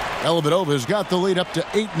 Dellavedova's got the lead up to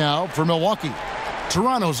 8 now for Milwaukee.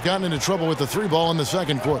 Toronto's gotten into trouble with the 3-ball in the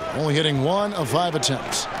second quarter, only hitting 1 of 5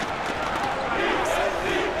 attempts.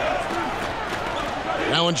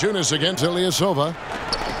 Now Valanciunas against Ilyasova.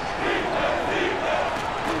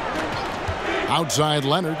 Outside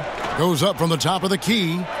Leonard. Goes up from the top of the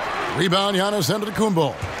key. Rebound Giannis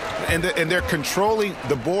Antetokounmpo. And they're controlling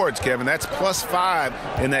the boards, Kevin. That's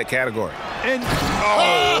 +5 in that category. And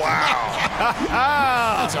oh,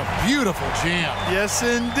 wow. That's a beautiful jam. Yes,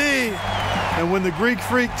 indeed. And when the Greek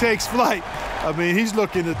Freak takes flight, I mean, he's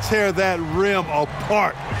looking to tear that rim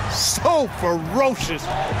apart. So ferocious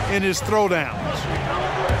in his throwdowns.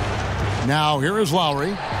 Now here is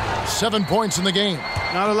Lowry. 7 points in the game.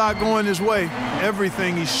 Not a lot going his way.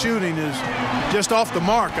 Everything he's shooting is just off the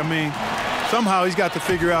mark. I mean, somehow he's got to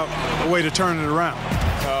figure out a way to turn it around.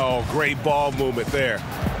 Oh, great ball movement there.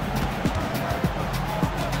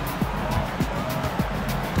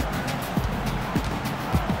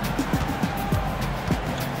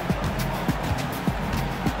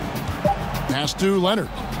 Pass to Leonard.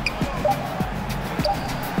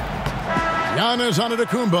 Giannis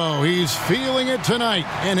Antetokounmpo, he's feeling it tonight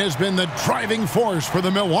and has been the driving force for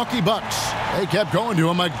the Milwaukee Bucks. They kept going to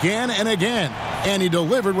him again and again, and he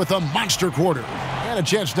delivered with a monster quarter. And a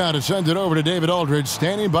chance now to send it over to David Aldridge,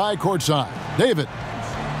 standing by courtside. David.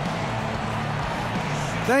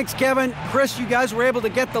 Thanks, Kevin. Chris, you guys were able to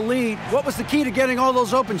get the lead. What was the key to getting all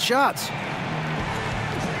those open shots?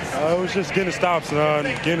 It was just getting stops,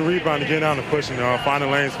 getting rebound, getting out and pushing,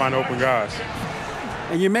 finding lanes, finding open guys.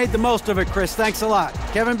 And you made the most of it, Chris. Thanks a lot.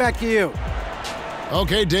 Kevin, back to you.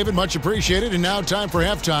 Okay, David, much appreciated. And now time for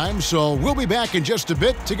halftime. So we'll be back in just a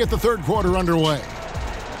bit to get the third quarter underway.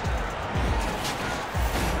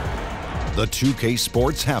 The 2K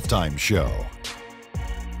Sports Halftime Show.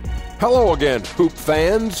 Hello again, Hoop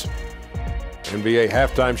fans. NBA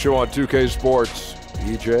Halftime Show on 2K Sports.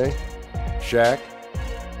 EJ, Shaq,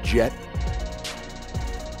 Jet.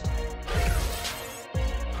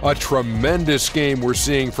 A tremendous game we're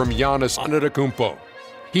seeing from Giannis Antetokounmpo.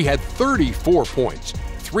 He had 34 points,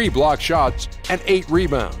 3 block shots, and 8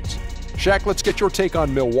 rebounds. Shaq, let's get your take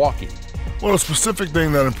on Milwaukee. Well, a specific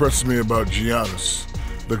thing that impresses me about Giannis,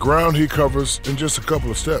 the ground he covers in just a couple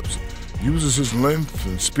of steps. Uses his length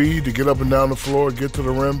and speed to get up and down the floor, get to the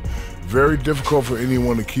rim. Very difficult for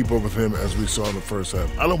anyone to keep up with him, as we saw in the first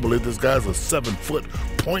half. I don't believe this guy's a 7-foot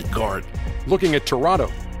point guard. Looking at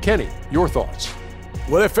Toronto, Kenny, your thoughts?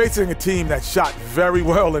 Well, they're facing a team that shot very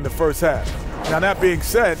well in the first half. Now, that being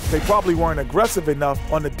said, they probably weren't aggressive enough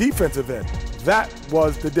on the defensive end. That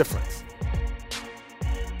was the difference.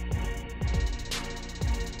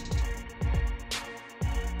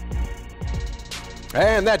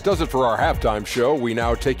 And that does it for our halftime show. We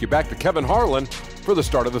now take you back to Kevin Harlan for the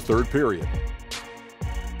start of the third period.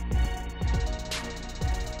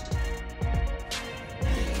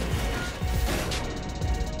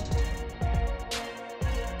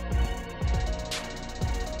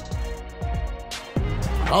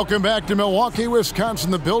 Welcome back to Milwaukee, Wisconsin,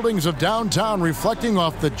 the buildings of downtown reflecting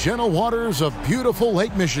off the gentle waters of beautiful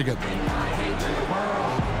Lake Michigan.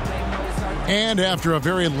 And after a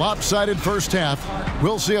very lopsided first half,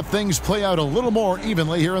 we'll see if things play out a little more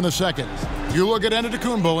evenly here in the second. You look at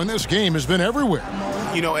Antetokounmpo, and this game has been everywhere.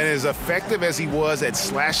 You know, and as effective as he was at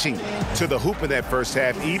slashing to the hoop in that first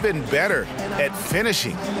half, even better at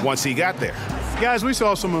finishing once he got there. Guys, we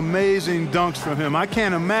saw some amazing dunks from him. I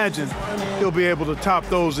can't imagine he'll be able to top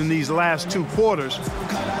those in these last 2 quarters,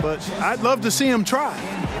 but I'd love to see him try.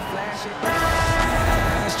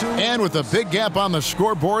 And with a big gap on the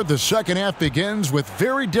scoreboard, the second half begins with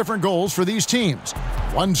very different goals for these teams.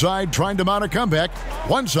 One side trying to mount a comeback,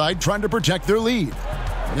 one side trying to protect their lead.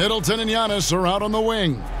 Middleton and Giannis are out on the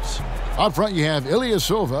wings. Up front you have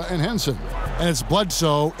Ilyasova and Henson, and it's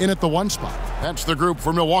Bledsoe in at the 1 spot. That's the group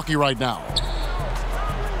for Milwaukee right now.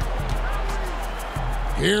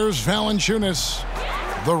 Here's Valanciunas.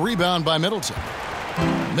 The rebound by Middleton.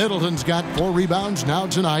 Middleton's got 4 rebounds now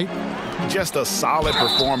tonight. Just a solid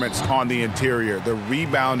performance on the interior. The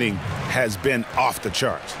rebounding has been off the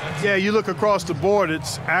charts. Yeah, you look across the board,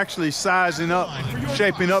 it's actually sizing up,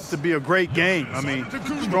 shaping up to be a great game. I mean,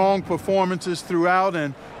 strong performances throughout,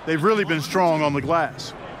 and they've really been strong on the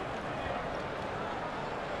glass.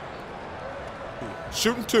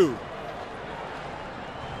 Shooting 2.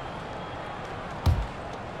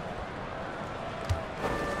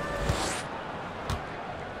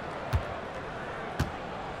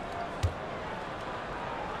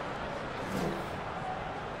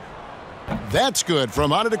 That's good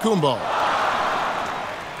from Antetokounmpo.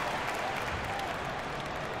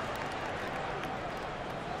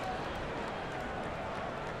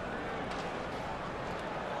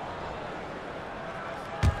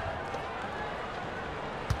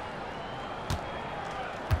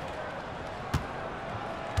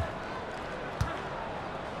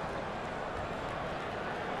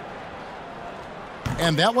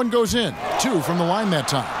 And that one goes in. 2 from the line that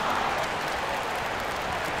time.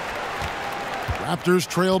 Raptors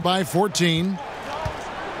trail by 14.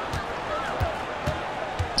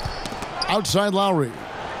 Outside Lowry.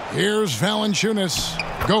 Here's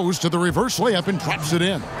Valanciunas. Goes to the reverse layup and traps it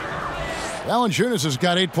in. Valanciunas has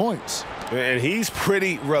got 8 points. And he's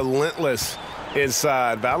pretty relentless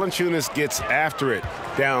inside. Valanciunas gets after it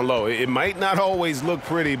down low. It might not always look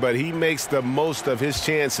pretty, but he makes the most of his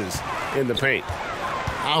chances in the paint.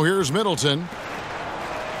 Now here's Middleton.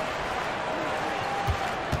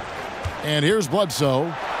 And here's Bledsoe.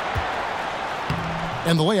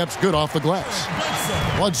 And the layup's good off the glass.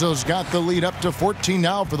 Bledsoe's got the lead up to 14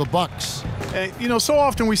 now for the Bucks. And, you know, so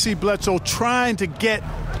often we see Bledsoe trying to get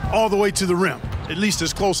all the way to the rim, at least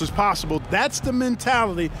as close as possible. That's the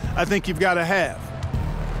mentality I think you've got to have.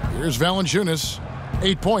 Here's Valanciunas.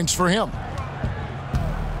 8 points for him.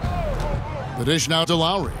 The dish now to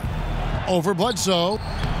Lowry. Over Bledsoe.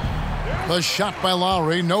 The shot by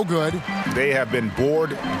Lowry, no good. They have been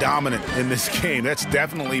board dominant in this game. That's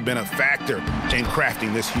definitely been a factor in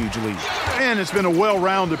crafting this huge lead. And it's been a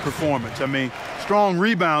well-rounded performance. I mean, strong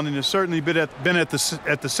rebounding has certainly been at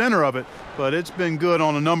the center of it, but it's been good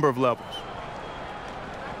on a number of levels.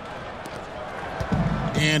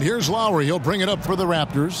 And here's Lowry. He'll bring it up for the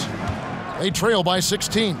Raptors. They trail by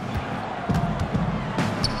 16.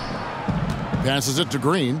 Passes it to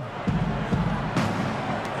Green.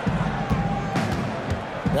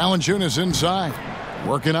 Valanciunas inside.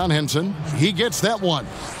 Working on Henson. He gets that one.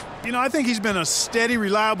 You know, I think he's been a steady,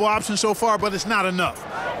 reliable option so far, but it's not enough.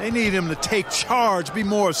 They need him to take charge, be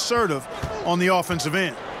more assertive on the offensive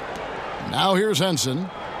end. Now here's Henson.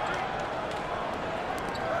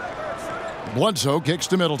 Bledsoe kicks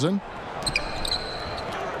to Middleton.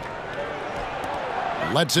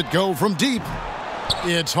 Lets it go from deep.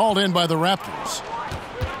 It's hauled in by the Raptors.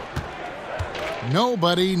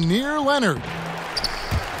 Nobody near Leonard.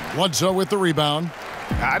 Bledsoe with the rebound.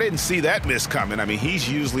 I didn't see that miss coming. I mean, he's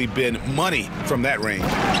usually been money from that range.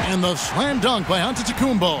 And the slam dunk by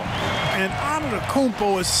Antetokounmpo. And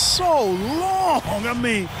Antetokounmpo is so long. I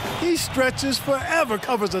mean, he stretches forever,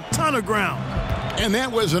 covers a ton of ground. And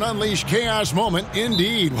that was an unleashed chaos moment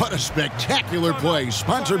indeed. What a spectacular play.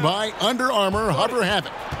 Sponsored by Under Armour Hover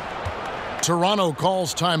Havoc. Toronto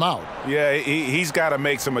calls timeout. Yeah, he's got to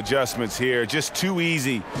make some adjustments here. Just too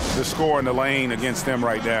easy to score in the lane against them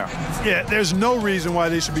right now. Yeah, there's no reason why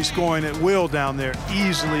they should be scoring at will down there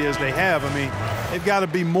easily as they have. I mean, they've got to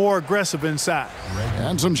be more aggressive inside.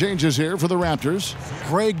 And some changes here for the Raptors.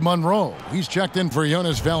 Craig Monroe, he's checked in for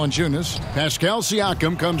Jonas Valanciunas. Pascal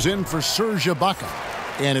Siakam comes in for Serge Ibaka.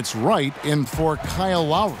 And it's Wright in for Kyle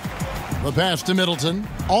Lowry. The pass to Middleton,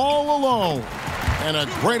 all alone. And a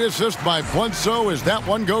great assist by Bledsoe as that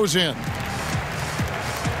one goes in.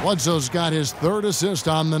 Bledsoe's got his 3rd assist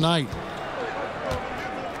on the night.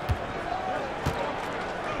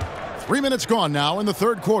 3 minutes gone now in the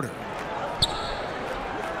 3rd quarter.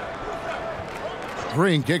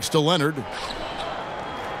 Green kicks to Leonard.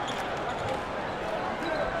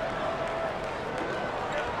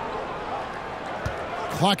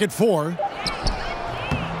 Clock at 4.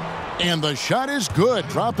 And the shot is good,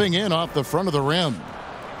 dropping in off the front of the rim.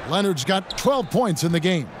 Leonard's got 12 points in the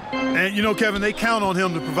game. And, you know, Kevin, they count on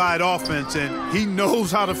him to provide offense, and he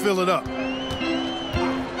knows how to fill it up.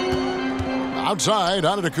 Outside,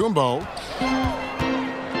 Antetokounmpo.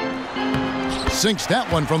 Sinks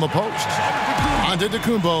that one from the post.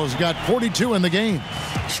 Antetokounmpo's got 42 in the game.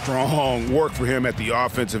 Strong work for him at the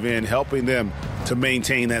offensive end, helping them to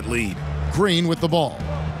maintain that lead. Green with the ball.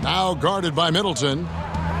 Now guarded by Middleton.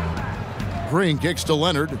 Green kicks to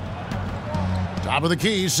Leonard. Top of the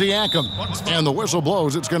key, Siakam. And the whistle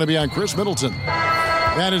blows. It's going to be on Chris Middleton.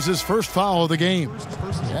 That is his first foul of the game.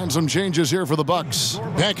 And some changes here for the Bucks.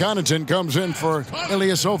 Pat Connaughton comes in for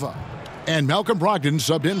Ilyasova. And Malcolm Brogdon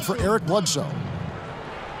subbed in for Eric Bledsoe.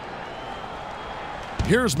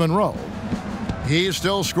 Here's Monroe. He's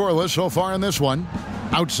still scoreless so far in this one.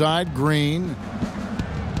 Outside, Green.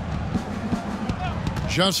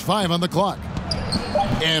 Just 5 on the clock.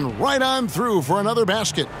 And right on through for another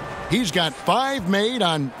basket. He's got 5 made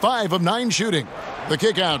on 5 of 9 shooting. The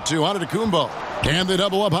kick out to Antetokounmpo. And the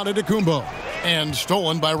double up Antetokounmpo. And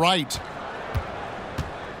stolen by Wright.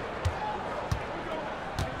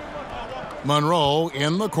 Monroe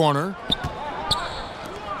in the corner.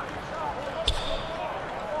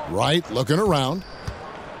 Wright looking around.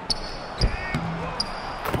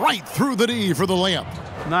 Right through the D for the layup.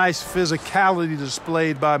 Nice physicality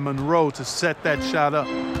displayed by Monroe to set that shot up.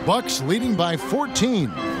 Bucks leading by 14.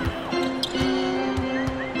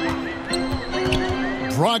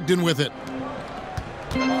 Brogdon with it.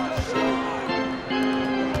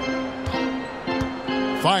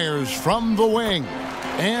 Fires from the wing.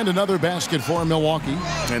 And another basket for Milwaukee.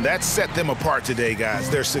 And that set them apart today,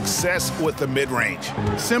 guys. Their success with the mid-range.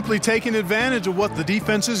 Simply taking advantage of what the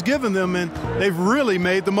defense has given them, and they've really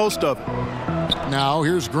made the most of it. Now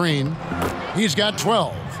here's Green. He's got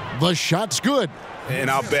 12. The shot's good.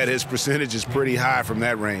 And I'll bet his percentage is pretty high from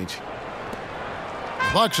that range.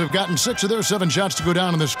 Bucks have gotten 6 of their 7 shots to go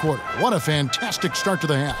down in this quarter. What a fantastic start to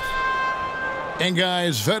the half. And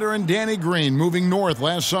guys, veteran Danny Green moving north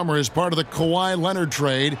last summer as part of the Kawhi Leonard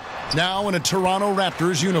trade, now in a Toronto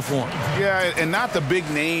Raptors uniform. Yeah, and not the big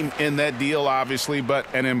name in that deal, obviously, but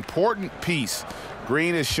an important piece.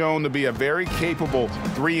 Green is shown to be a very capable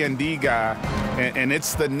 3-and-D guy, and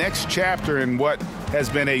it's the next chapter in what has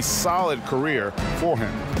been a solid career for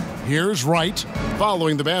him. Here's Wright,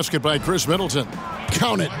 following the basket by Chris Middleton.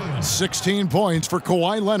 Count it, 16 points for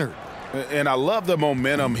Kawhi Leonard. And I love the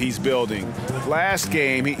momentum he's building. Last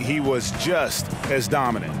game, he was just as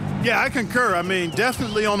dominant. Yeah, I concur. I mean,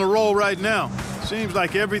 definitely on the roll right now. Seems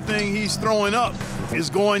like everything he's throwing up is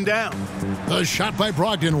going down. The shot by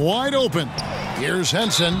Brogdon wide open. Here's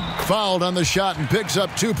Henson, fouled on the shot and picks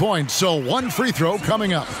up 2 points. So 1 free throw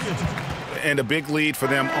coming up. And a big lead for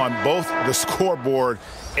them on both the scoreboard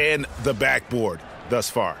and the backboard thus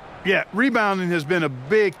far. Yeah, rebounding has been a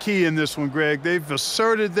big key in this one, Greg. They've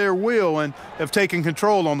asserted their will and have taken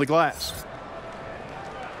control on the glass.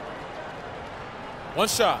 One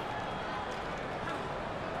shot.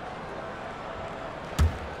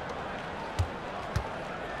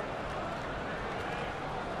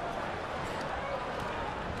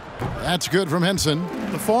 That's good from Henson.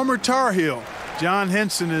 The former Tar Heel, John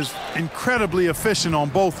Henson, is incredibly efficient on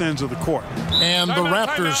both ends of the court. And the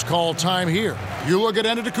Raptors call time here. You look at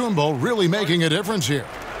Antetokounmpo really making a difference here.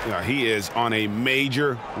 Yeah, he is on a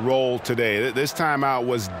major role today. This timeout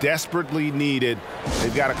was desperately needed.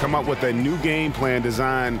 They've got to come up with a new game plan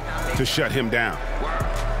designed to shut him down.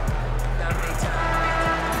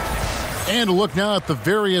 And a look now at the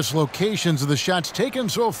various locations of the shots taken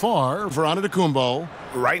so far for Antetokounmpo.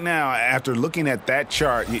 Right now, after looking at that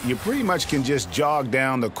chart, you pretty much can just jog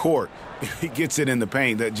down the court. He gets it in the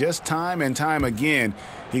paint. That just time and time again,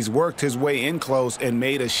 he's worked his way in close and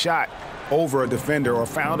made a shot over a defender or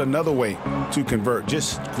found another way to convert.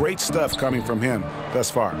 Just great stuff coming from him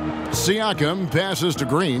thus far. Siakam passes to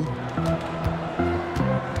Green.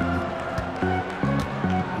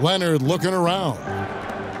 Leonard looking around.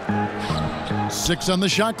 6 on the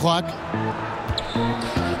shot clock.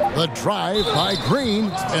 The drive by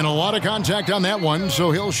Green, and a lot of contact on that one,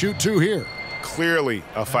 so he'll shoot 2 here. Clearly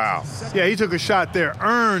a foul. Yeah, he took a shot there,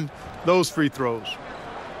 earned those free throws.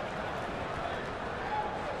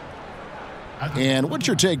 And what's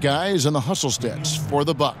your take, guys, on the hustle stats for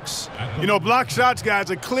the Bucks? You know, block shots,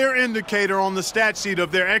 guys, a clear indicator on the stat sheet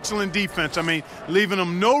of their excellent defense. I mean, leaving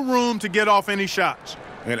them no room to get off any shots.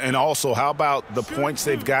 And also, how about the points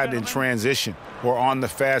they've gotten in transition or on the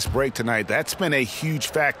fast break tonight? That's been a huge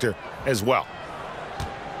factor as well.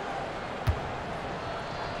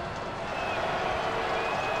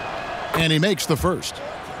 And he makes the first.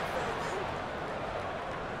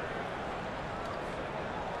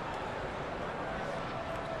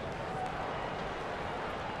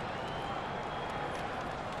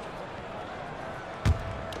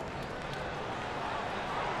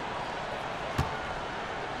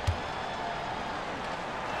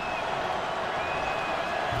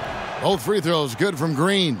 Both free throws good from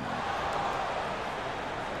Green.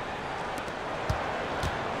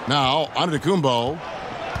 Now, Antetokounmpo,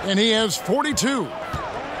 and he has 42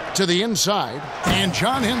 to the inside. And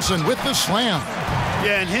John Henson with the slam.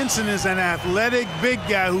 Yeah, and Henson is an athletic big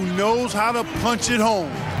guy who knows how to punch it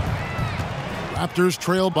home. Raptors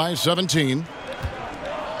trail by 17.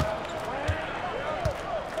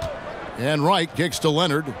 And Wright kicks to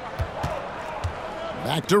Leonard.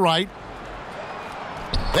 Back to Wright.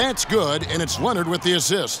 That's good, and it's Leonard with the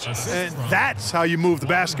assist. And that's how you move the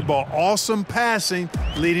basketball. Awesome passing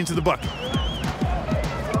leading to the bucket.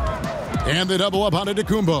 And they double up on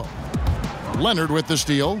Antetokounmpo. Leonard with the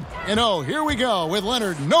steal. And oh, here we go with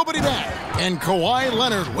Leonard. Nobody back. And Kawhi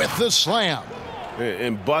Leonard with the slam.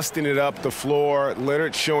 And busting it up the floor.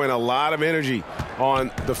 Leonard showing a lot of energy on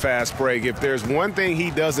the fast break. If there's one thing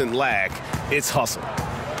he doesn't lack, it's hustle.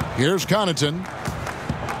 Here's Connaughton.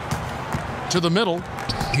 To the middle.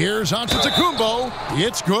 Here's Antetokounmpo.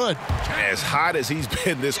 It's good. As hot as he's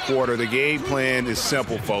been this quarter, the game plan is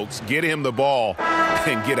simple, folks. Get him the ball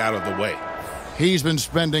and get out of the way. He's been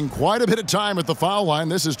spending quite a bit of time at the foul line.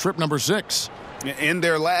 This is trip number 6. In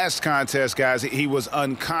their last contest, guys, he was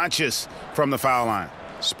unconscious from the foul line.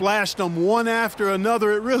 Splashed them one after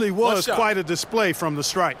another. It really was quite a display from the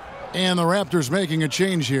stripe. And the Raptors making a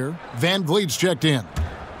change here. Van Vliet's checked in.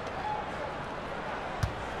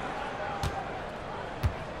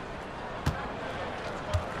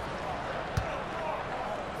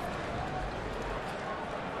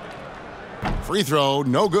 Free throw,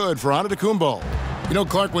 no good for Antetokounmpo. You know,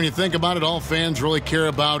 Clark, when you think about it, all fans really care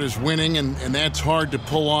about is winning, and that's hard to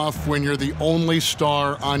pull off when you're the only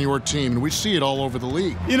star on your team. And we see it all over the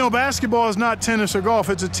league. You know, basketball is not tennis or golf.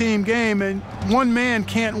 It's a team game, and one man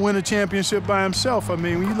can't win a championship by himself. I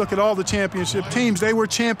mean, when you look at all the championship teams, they were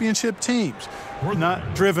championship teams,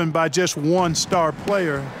 not driven by just one star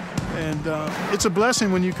player. And it's a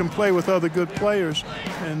blessing when you can play with other good players,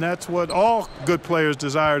 and that's what all good players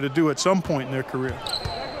desire to do at some point in their career.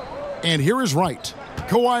 And here is Wright.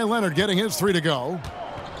 Kawhi Leonard getting his 3 to go.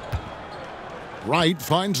 Wright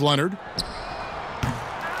finds Leonard.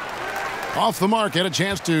 Off the mark, had a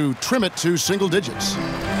chance to trim it to single digits.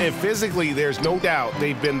 And physically, there's no doubt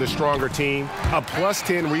they've been the stronger team. A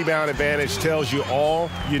 +10 rebound advantage tells you all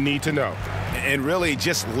you need to know. And really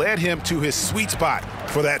just led him to his sweet spot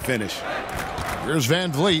for that finish. Here's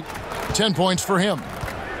Van Vliet. 10 points for him.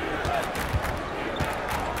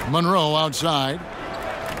 Monroe outside.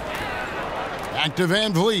 Back to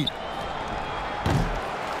Van Vliet.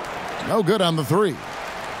 No good on the 3.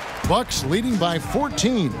 Bucks leading by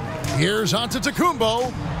 14. Here's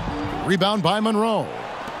Antetokounmpo. Rebound by Monroe.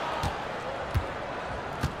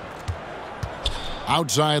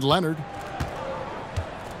 Outside Leonard.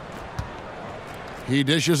 He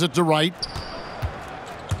dishes it to Wright.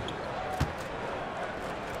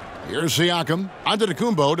 Here's Siakam.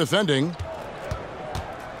 Antetokounmpo defending.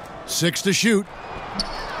 6 to shoot.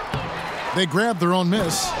 They grab their own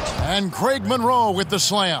miss. And Craig Monroe with the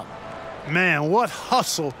slam. Man, what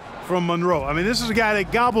hustle from Monroe. I mean, this is a guy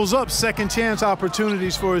that gobbles up second chance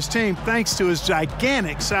opportunities for his team thanks to his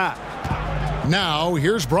gigantic size. Now,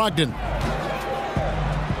 here's Brogdon.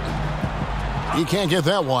 He can't get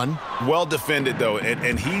that one. Well defended, though,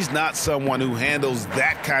 and he's not someone who handles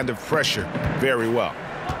that kind of pressure very well.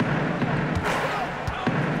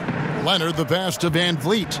 Leonard, the pass to Van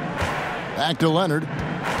Vliet. Back to Leonard.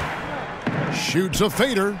 Shoots a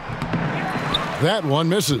fader. That one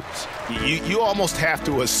misses. You almost have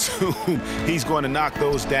to assume he's going to knock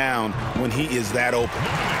those down when he is that open.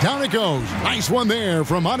 Down it goes. Nice one there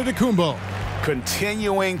from Antetokounmpo.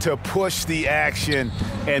 Continuing to push the action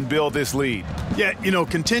and build this lead. Yeah, you know,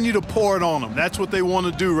 continue to pour it on them. That's what they want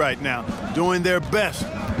to do right now. Doing their best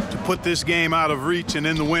to put this game out of reach and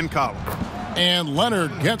in the win column. And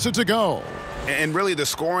Leonard gets it to go. And really, the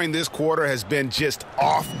scoring this quarter has been just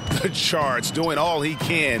off the charts, doing all he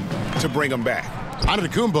can to bring them back.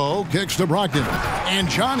 Antetokounmpo kicks to Brogdon. And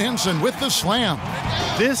John Henson with the slam.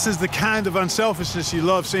 This is the kind of unselfishness you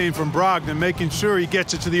love seeing from Brogdon, making sure he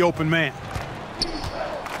gets it to the open man.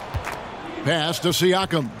 Pass to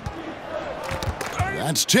Siakam.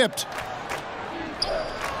 That's tipped.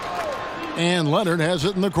 And Leonard has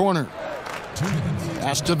it in the corner.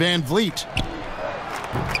 Pass to Van Vliet.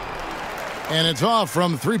 And it's off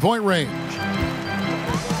from three-point range.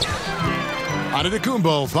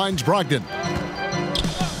 Antetokounmpo finds Brogdon.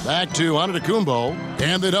 Back to Antetokounmpo.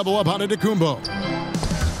 And they double up Antetokounmpo.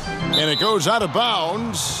 And it goes out of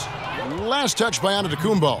bounds. Last touch by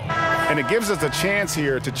Antetokounmpo. And it gives us a chance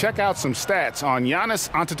here to check out some stats on Giannis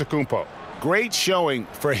Antetokounmpo. Great showing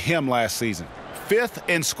for him last season. 5th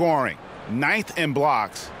in scoring, 9th in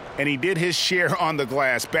blocks, and he did his share on the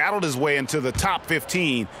glass, battled his way into the top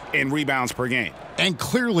 15 in rebounds per game. And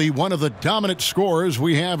clearly one of the dominant scorers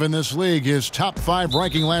we have in this league. His top 5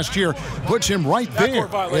 ranking last year puts him right there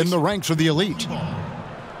in the ranks of the elite.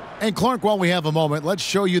 And Clark, while we have a moment, let's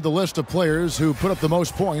show you the list of players who put up the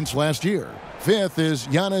most points last year. 5th is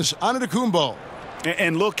Giannis Antetokounmpo.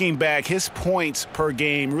 And looking back, his points per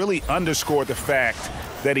game really underscored the fact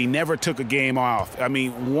that he never took a game off. I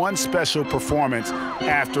mean, one special performance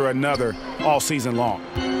after another all season long.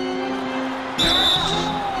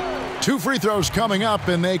 2 free throws coming up,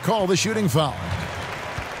 and they call the shooting foul.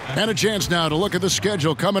 And a chance now to look at the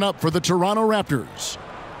schedule coming up for the Toronto Raptors.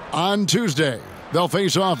 On Tuesday, they'll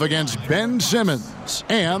face off against Ben Simmons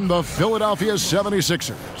and the Philadelphia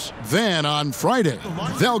 76ers. Then on Friday,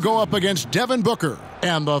 they'll go up against Devin Booker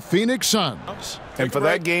and the Phoenix Suns. And for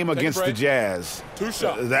that game against the Jazz,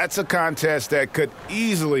 that's a contest that could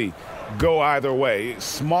easily go either way.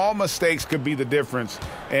 Small mistakes could be the difference,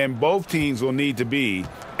 and both teams will need to be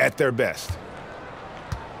at their best.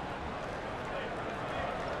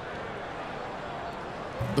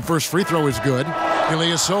 The first free throw is good.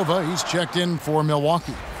 Ilyasova, he's checked in for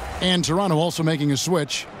Milwaukee. And Toronto also making a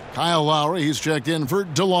switch. Kyle Lowry, he's checked in for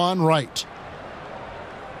DeLon Wright.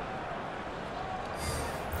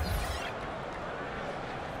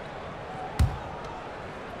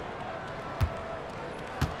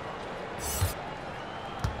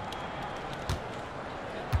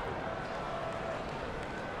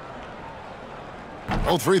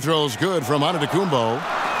 Both free throws good from Antetokounmpo.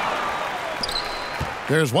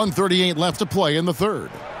 There's 1:38 left to play in the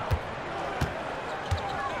third.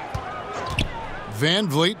 Van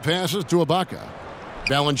Vliet passes to Ibaka.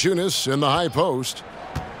 Valanciunas in the high post.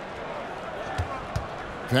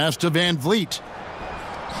 Pass to Van Vliet.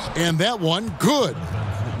 And that one, good.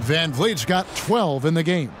 Van Vliet's got 12 in the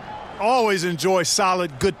game. Always enjoy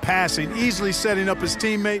solid, good passing. Easily setting up his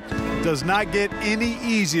teammate. Does not get any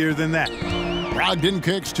easier than that. Brogdon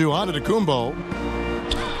kicks to Antetokounmpo.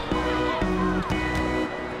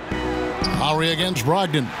 Lowry against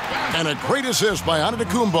Brogdon. And a great assist by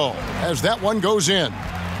Antetokounmpo as that one goes in.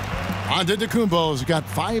 Antetokounmpo's got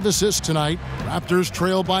 5 assists tonight. Raptors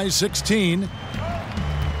trail by 16.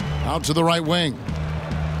 Out to the right wing.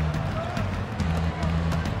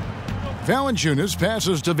 Valanciunas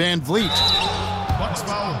passes to Van Vliet. Bucks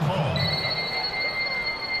foul call.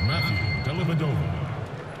 Matthew Dellavedova.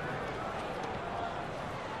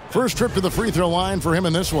 First trip to the free throw line for him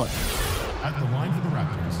in this one. At the line for the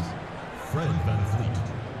Raptors, Fred Van Vliet.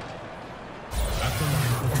 At the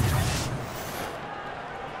line for the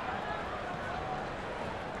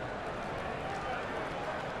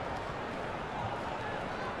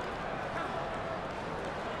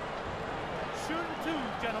Shooting 2,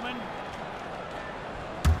 gentlemen.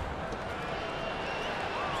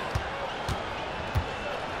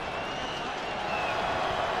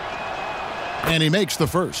 And he makes the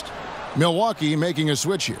first. Milwaukee making a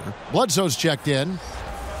switch here. Bledsoe's checked in.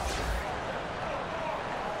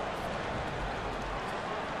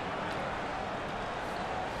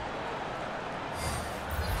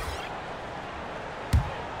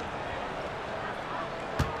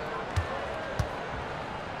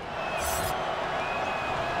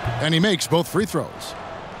 And he makes both free throws.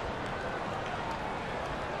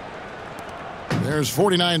 There's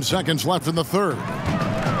 49 seconds left in the third.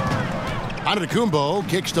 Antetokounmpo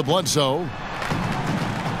kicks to Bledsoe.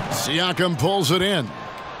 Siakam pulls it in.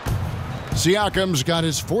 Siakam's got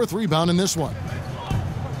his 4th rebound in this one.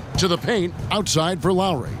 To the paint, outside for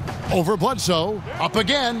Lowry. Over Bledsoe, up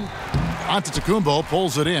again. Antetokounmpo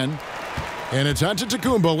pulls it in. And it's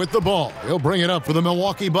Antetokounmpo with the ball. He'll bring it up for the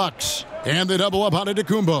Milwaukee Bucks. And they double up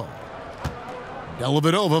Antetokounmpo.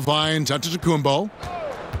 Dellavedova finds Antetokounmpo.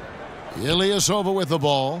 Ilyasova with the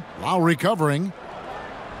ball. Lowry covering.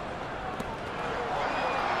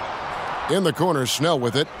 In the corner, Snell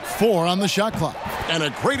with it. 4 on the shot clock. And a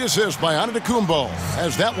great assist by Antetokounmpo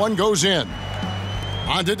as that one goes in.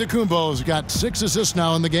 Antetokounmpo's got 6 assists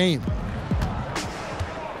now in the game.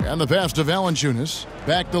 And the pass to Valanciunas.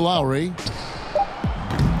 Back to Lowry.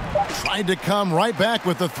 Tried to come right back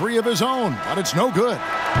with the 3 of his own, but it's no good.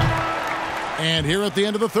 And here at the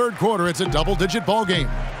end of the third quarter, it's a double-digit ball game.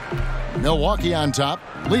 Milwaukee on top,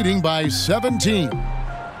 leading by 17.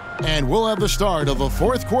 And we'll have the start of the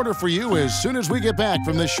fourth quarter for you as soon as we get back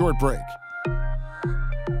from this short break.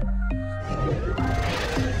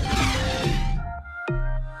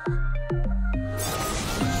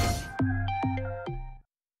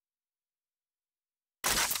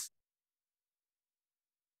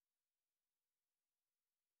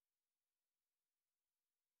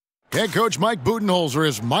 Head coach Mike Budenholzer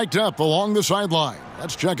is mic'd up along the sideline.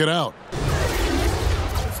 Let's check it out.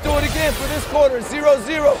 Let's do it again for this quarter.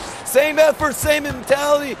 0-0. Same effort, same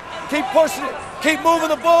mentality. Keep pushing it. Keep moving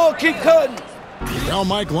the ball. Keep cutting. Well,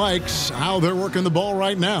 Mike likes how they're working the ball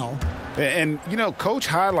right now. And, you know, Coach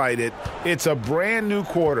highlighted it's a brand new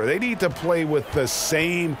quarter. They need to play with the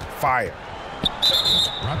same fire.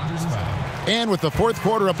 And with the fourth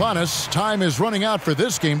quarter upon us, time is running out for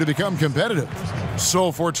this game to become competitive.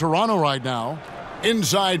 So for Toronto right now,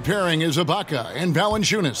 inside pairing is Ibaka and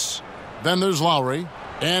Valanciunas. Then there's Lowry,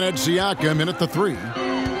 and it's Siakam in at the 3.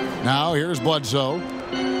 Now here's Bledsoe.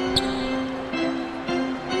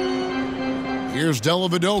 Here's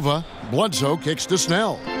Dellavedova. Bledsoe kicks to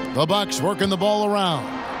Snell. The Bucks working the ball around.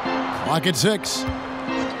 Clock at 6.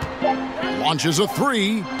 Launches a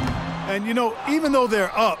 3. And, you know, even though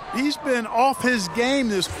they're up, he's been off his game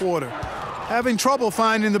this quarter, having trouble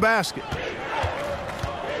finding the basket.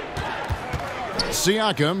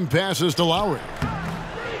 Siakam passes to Lowry.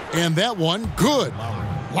 And that one, good.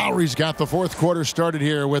 Lowry's got the fourth quarter started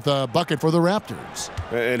here with a bucket for the Raptors.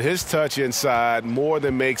 And his touch inside more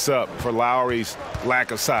than makes up for Lowry's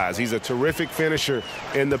lack of size. He's a terrific finisher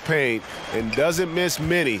in the paint and doesn't miss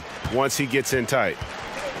many once he gets in tight.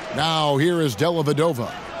 Now here is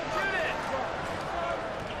Dellavedova.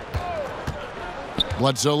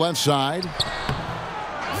 Bledsoe left side.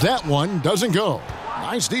 That one doesn't go.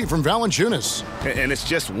 Nice D from Valanciunas. And it's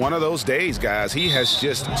just one of those days, guys. He has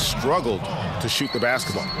just struggled to shoot the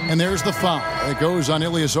basketball. And there's the foul. It goes on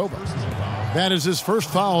Ilyasova. That is his first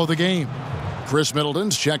foul of the game. Chris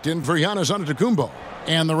Middleton's checked in for Giannis Antetokounmpo.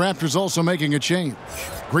 And the Raptors also making a change.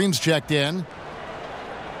 Green's checked in.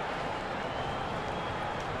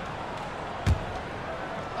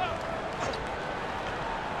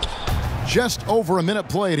 Just over a minute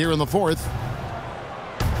played here in the fourth.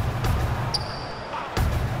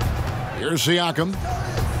 Here's Siakam.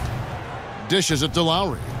 Dishes it to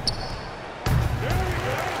Lowry.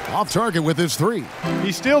 Off target with his 3.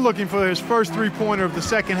 He's still looking for his first three-pointer of the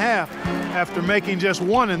second half after making just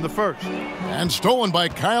 1 in the first. And stolen by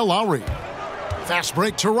Kyle Lowry. Fast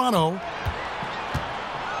break Toronto.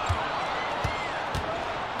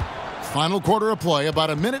 Final quarter of play,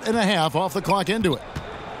 about a minute and a half off the clock into it.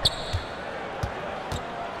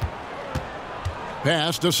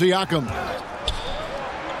 Pass to Siakam.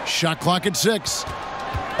 Shot clock at 6.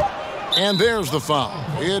 And there's the foul.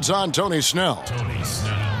 It's on Tony Snell.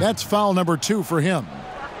 That's foul number 2 for him.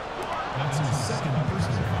 That's his second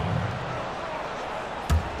personal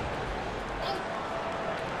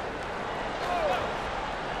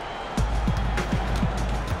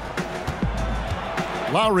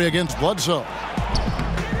foul. Lowry against Bledsoe.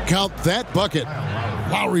 Count that bucket.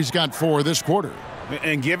 Lowry's got 4 this quarter.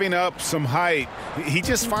 And giving up some height, he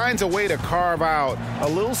just finds a way to carve out a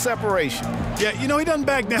little separation. Yeah, you know, he doesn't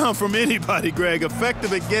back down from anybody, Greg.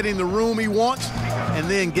 Effective at getting the room he wants and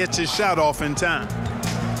then gets his shot off in time.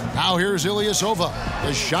 Now here's Ilyasova.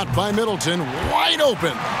 The shot by Middleton, wide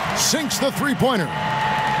open. Sinks the three-pointer.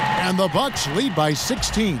 And the Bucks lead by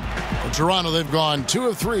 16. In Toronto, they've gone 2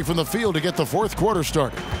 of 3 from the field to get the fourth quarter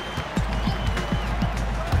started.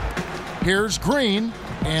 Here's Green.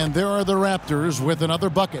 And there are the Raptors with another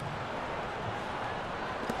bucket.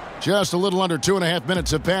 Just a little under 2.5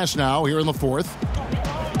 minutes have passed now here in the fourth.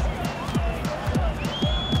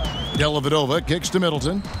 Dellavedova kicks to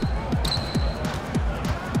Middleton.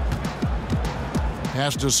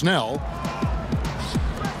 Pass to Snell.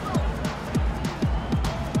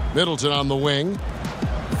 Middleton on the wing.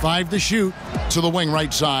 5 to shoot to the wing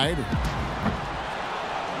right side.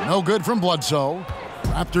 No good from Bledsoe.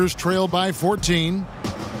 Raptors trail by 14.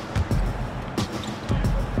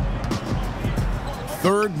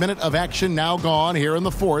 Third minute of action now gone here in the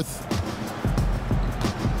fourth.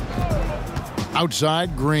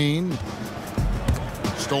 Outside, Green.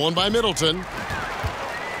 Stolen by Middleton.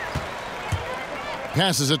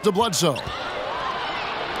 passes it to Bledsoe.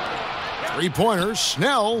 Three-pointer,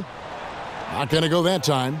 Snell. Not going to go that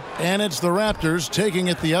time. And it's the Raptors taking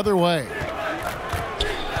it the other way.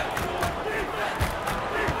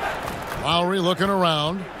 Lowry looking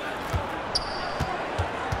around.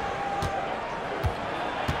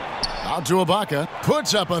 Out to Ibaka.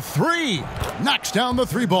 Puts up a three. Knocks down the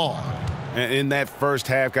three ball. In that first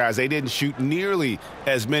half, guys, they didn't shoot nearly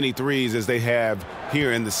as many threes as they have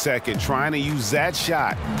here in the second, trying to use that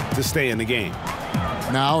shot to stay in the game.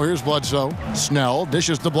 Now here's Bledsoe. Snell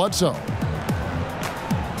dishes to Bledsoe.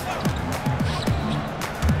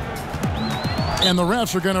 And the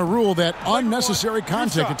refs are going to rule that unnecessary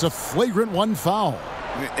contact. It's a flagrant one foul.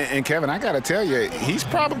 And Kevin, I got to tell you, he's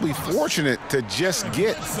probably fortunate to just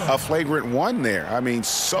get a flagrant one there. I mean,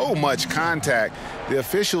 so much contact. The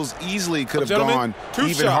officials easily could have gone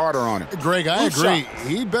even harder on it. Greg, I agree.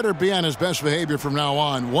 He'd better be on his best behavior from now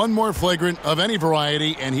on. One more flagrant of any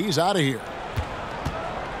variety, and he's out of here.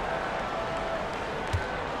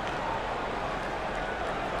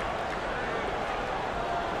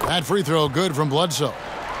 That free throw good from Bledsoe.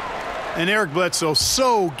 And Eric Bledsoe,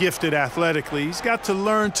 so gifted athletically. He's got to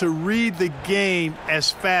learn to read the game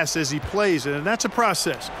as fast as he plays it, and that's a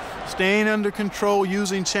process. Staying under control,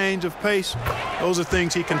 using change of pace, those are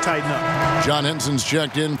things he can tighten up. John Henson's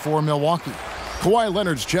checked in for Milwaukee. Kawhi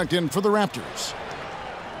Leonard's checked in for the Raptors.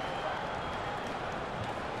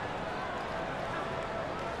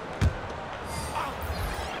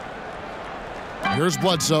 Here's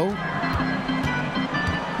Bledsoe.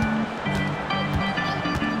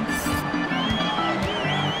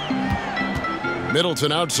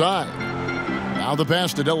 Middleton outside. Now the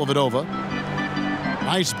pass to Dellavedova.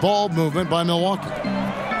 Nice ball movement by Milwaukee.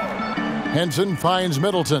 Henson finds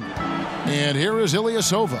Middleton. And here is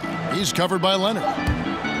Ilyasova. He's covered by Leonard.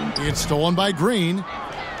 It's stolen by Green.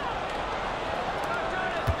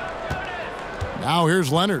 Now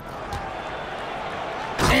here's Leonard.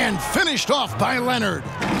 And finished off by Leonard.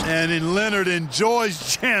 And then Leonard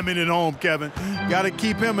enjoys jamming it home, Kevin. Got to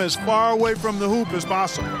keep him as far away from the hoop as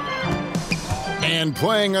possible. And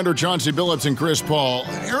playing under Chauncey Billups and Chris Paul,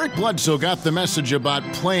 Eric Bledsoe got the message about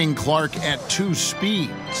playing Clark at 2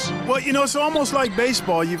 speeds. Well, you know, it's almost like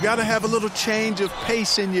baseball. You've got to have a little change of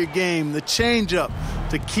pace in your game, the change-up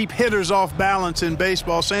to keep hitters off balance in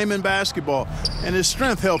baseball, same in basketball. And his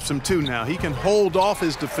strength helps him, too, now. He can hold off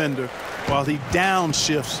his defender while he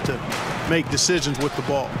downshifts to make decisions with the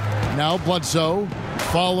ball. Now Bledsoe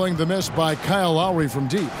following the miss by Kyle Lowry from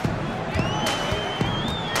deep.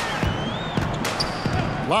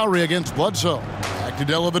 Lowry against Bledsoe. Back to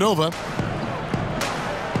Dellavedova.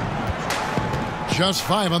 Just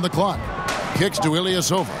 5 on the clock. Kicks to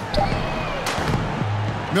Ilyasova.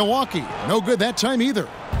 Milwaukee, no good that time either.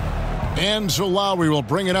 And so Lowry will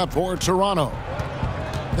bring it up for Toronto.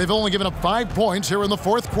 They've only given up 5 points here in the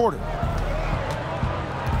fourth quarter.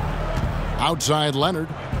 Outside Leonard.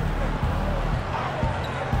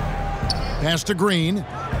 Pass to Green.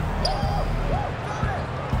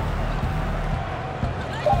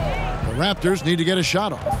 Raptors need to get a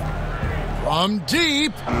shot off. From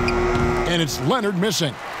deep. And it's Leonard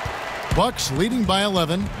missing. Bucks leading by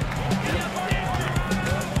 11.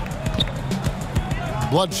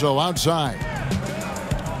 Bledsoe outside.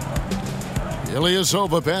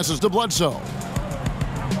 Ilyasova passes to Bledsoe.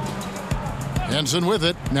 Henson with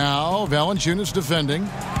it. Now Valanciunas defending.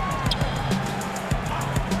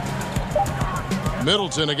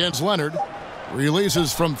 Middleton against Leonard.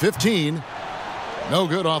 Releases from 15. No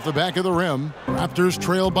good off the back of the rim. Raptors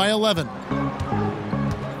trail by 11.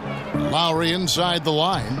 Lowry inside the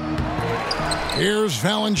line. Here's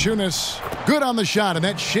Valanciunas. Good on the shot, and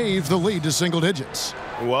that shaves the lead to single digits.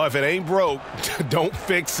 Well, if it ain't broke, don't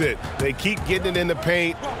fix it. They keep getting it in the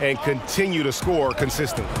paint and continue to score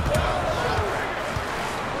consistently.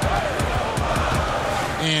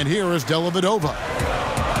 And here is Dellavedova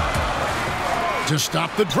to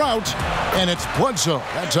stop the drought. And it's Bledsoe.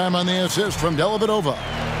 That time on the assist from Dellavedova.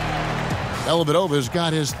 Dellavedova's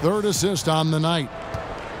got his 3rd assist on the night.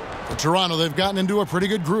 For Toronto, they've gotten into a pretty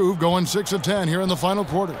good groove, going 6 of 10 here in the final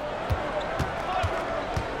quarter.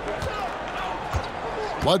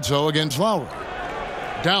 Bledsoe against Lowry.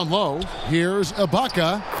 Down low, here's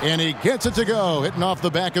Ibaka, and he gets it to go, hitting off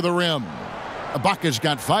the back of the rim. Ibaka's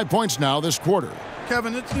got 5 points now this quarter.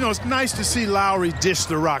 Kevin, it's nice to see Lowry dish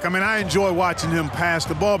the rock. I mean, I enjoy watching him pass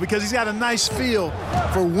the ball because he's got a nice feel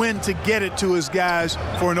for when to get it to his guys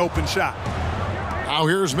for an open shot. Now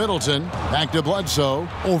here's Middleton. Back to Bledsoe.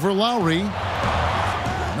 Over Lowry.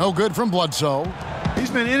 No good from Bledsoe. He's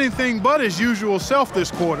been anything but his usual self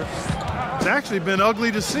this quarter. It's actually been ugly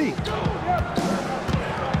to see.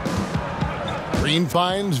 Green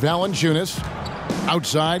finds Valanciunas.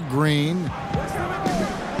 Outside, Green.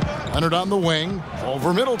 Leonard on the wing.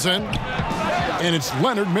 Over Middleton. And it's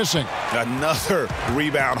Leonard missing. Another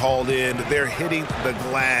rebound hauled in. They're hitting the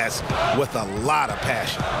glass with a lot of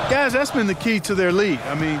passion. Guys, that's been the key to their lead.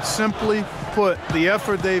 I mean, simply put, the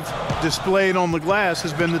effort they've displayed on the glass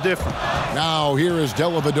has been the difference. Now here is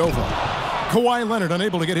Dellavedova. Kawhi Leonard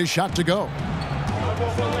unable to get his shot to go.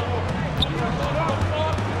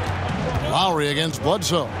 Lowry against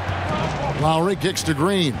Bledsoe. Lowry kicks to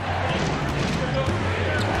Green.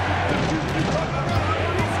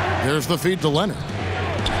 There's the feed to Leonard.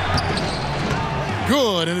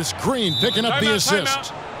 Good, and it's Green picking up the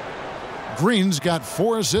assist. Green's got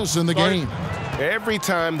 4 assists in the game. Every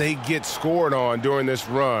time they get scored on during this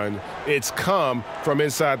run, it's come from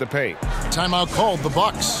inside the paint. Timeout called, the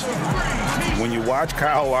Bucks. When you watch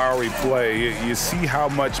Kyle Lowry play, you see how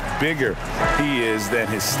much bigger he is than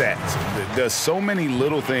his stats. Does so many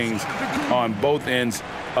little things on both ends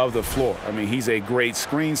of the floor. I mean, he's a great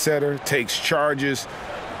screen setter, takes charges,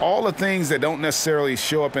 all the things that don't necessarily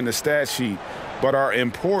show up in the stat sheet, but are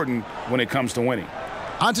important when it comes to winning.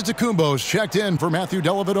 Antetokounmpo's checked in for Matthew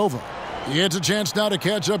Dellavedova. He gets a chance now to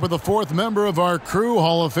catch up with the 4th member of our crew,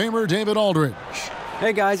 Hall of Famer David Aldridge.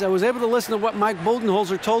 Hey, guys, I was able to listen to what Mike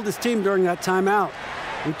Budenholzer told his team during that timeout.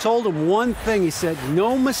 He told them one thing. He said,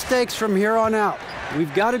 no mistakes from here on out.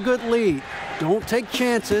 We've got a good lead. Don't take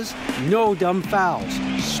chances. No dumb fouls.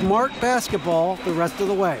 Smart basketball the rest of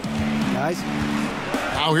the way. Guys.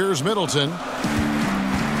 Now here's Middleton.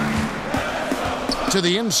 To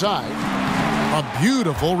the inside. A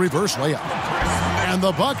beautiful reverse layup. And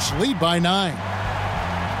the Bucks lead by 9.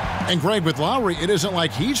 And Greg, with Lowry, it isn't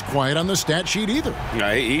like he's quiet on the stat sheet either.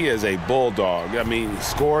 Yeah, he is a bulldog. I mean, he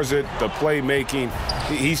scores it, the playmaking.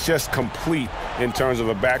 He's just complete in terms of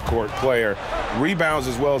a backcourt player. Rebounds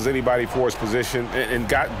as well as anybody for his position and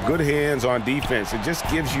got good hands on defense. It just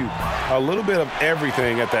gives you a little bit of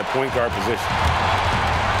everything at that point guard position.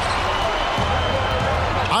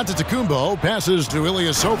 Antetokounmpo passes to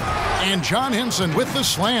Ilyasova. And John Henson with the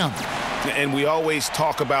slam. And we always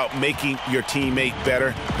talk about making your teammate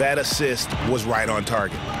better. That assist was right on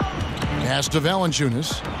target. Pass to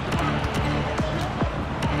Valanciunas.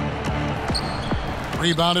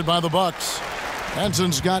 Rebounded by the Bucks.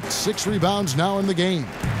 Henson's got 6 rebounds now in the game.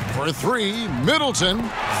 For 3, Middleton.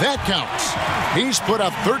 That counts. He's put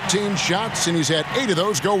up 13 shots, and he's had 8 of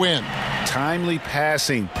those go in. Timely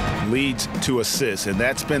passing leads to assists, and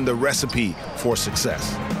that's been the recipe for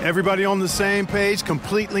success. Everybody on the same page,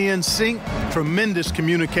 completely in sync, tremendous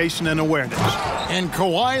communication and awareness. And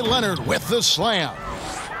Kawhi Leonard with the slam.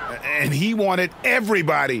 And he wanted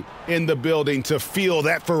everybody in the building to feel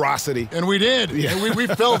that ferocity. And we did. Yeah. We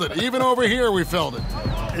felt it. Even over here, we felt it.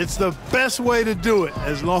 It's the best way to do it,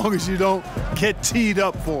 as long as you don't get teed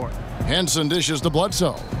up for it. Henson dishes to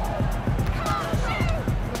Bledsoe.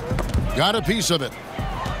 Got a piece of it.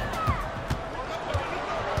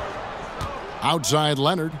 Outside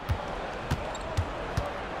Leonard.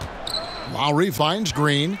 Lowry finds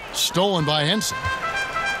Green. Stolen by Henson.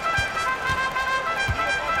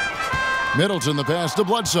 Middleton the pass to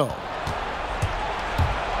Bledsoe.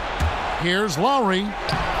 Here's Lowry.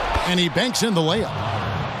 And he banks in the layup.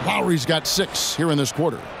 Lowry's got 6 here in this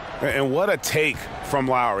quarter. And what a take from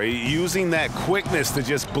Lowry, using that quickness to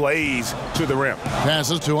just blaze to the rim.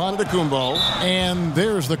 Passes to Antetokounmpo. And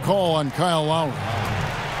there's the call on Kyle Lowry.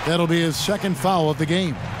 That'll be his 2nd foul of the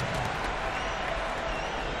game.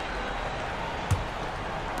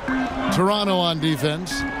 Toronto on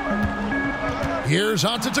defense. Here's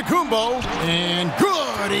Antetokounmpo, and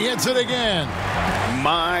good, he hits it again.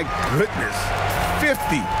 My goodness,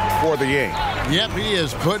 50 for the game. Yep, he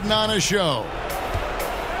is putting on a show.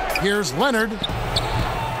 Here's Leonard.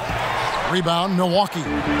 Rebound, Milwaukee.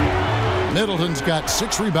 Middleton's got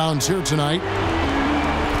 6 rebounds here tonight.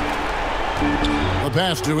 The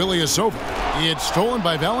pass to Ilyasova. It's stolen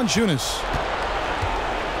by Valanciunas.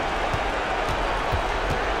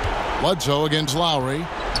 Bledsoe against Lowry.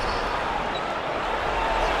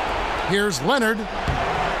 Here's Leonard.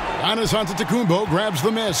 Giannis Antetokounmpo grabs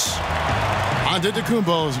the miss.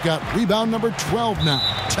 Antetokounmpo's got rebound number 12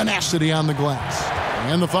 now. Tenacity on the glass.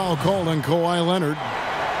 And the foul called on Kawhi Leonard.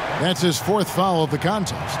 That's his 4th foul of the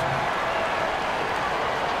contest.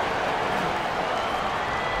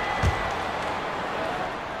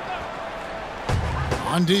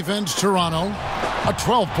 On defense, Toronto, a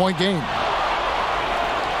 12-point game.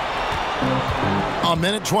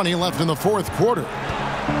 1:20 left in the 4th quarter.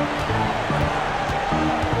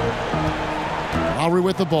 Lowry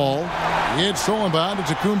with the ball. It's stolen by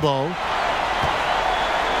Antetokounmpo.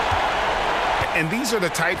 And these are the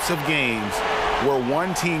types of games where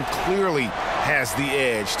one team clearly has the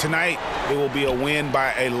edge. Tonight, it will be a win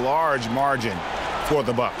by a large margin for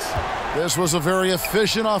the Bucks. This was a very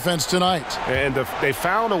efficient offense tonight. And they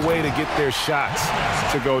found a way to get their shots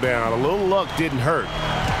to go down. A little luck didn't hurt.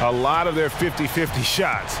 A lot of their 50-50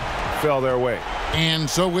 shots fell their way. And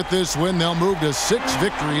so with this win, they'll move to 6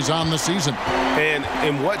 victories on the season. And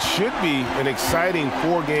in what should be an exciting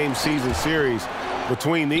 4-game season series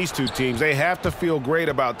between these two teams, they have to feel great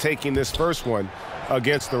about taking this first one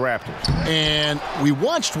against the Raptors. And we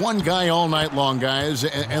watched one guy all night long, guys,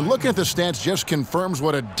 and looking at the stats just confirms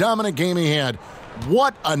what a dominant game he had.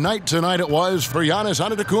 What a night tonight it was for Giannis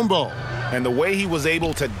Antetokounmpo. And the way he was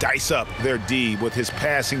able to dice up their D with his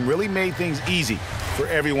passing really made things easy for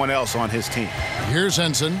everyone else on his team. Here's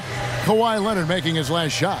Henson. Kawhi Leonard making his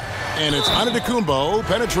last shot. And it's Antetokounmpo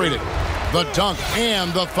penetrating. The dunk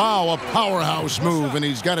and the foul, a powerhouse move, and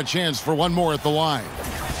he's got a chance for one more at the line.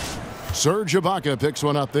 Serge Ibaka picks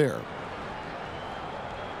one up there.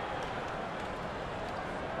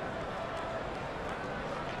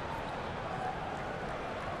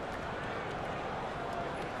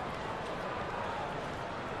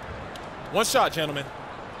 One shot, gentlemen.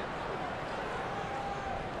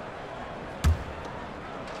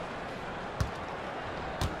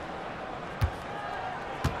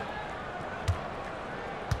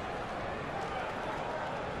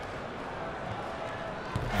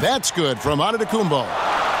 That's good from Antetokounmpo.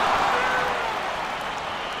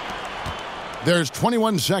 There's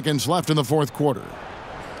 21 seconds left in the fourth quarter.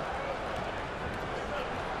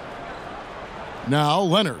 Now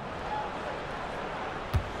Leonard.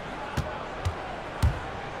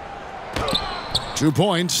 Two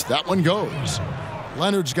points. That one goes.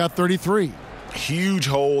 Leonard's got 33. Huge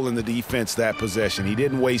hole in the defense that possession. He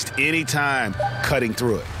didn't waste any time cutting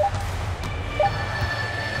through it.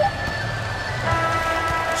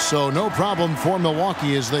 So no problem for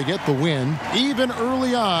Milwaukee as they get the win. Even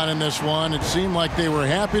early on in this one, it seemed like they were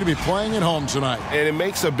happy to be playing at home tonight. And it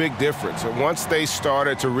makes a big difference. Once they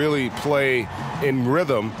started to really play in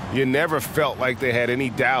rhythm, you never felt like they had any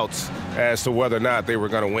doubts as to whether or not they were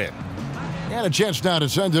going to win. And a chance now to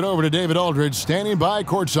send it over to David Aldridge, standing by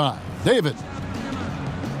courtside. David.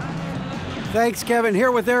 Thanks, Kevin.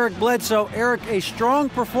 Here with Eric Bledsoe. Eric, a strong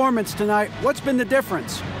performance tonight. What's been the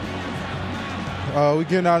difference? We're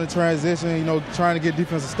getting out in transition, trying to get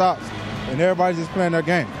defensive stops, and everybody's just playing their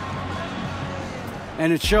game.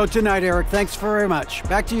 And it showed tonight, Eric. Thanks very much.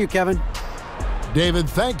 Back to you, Kevin. David,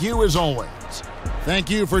 thank you as always. Thank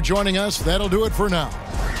you for joining us. That'll do it for now.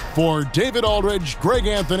 For David Aldridge, Greg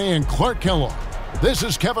Anthony, and Clark Kellogg, this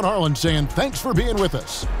is Kevin Harlan saying thanks for being with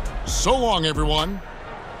us. So long, everyone.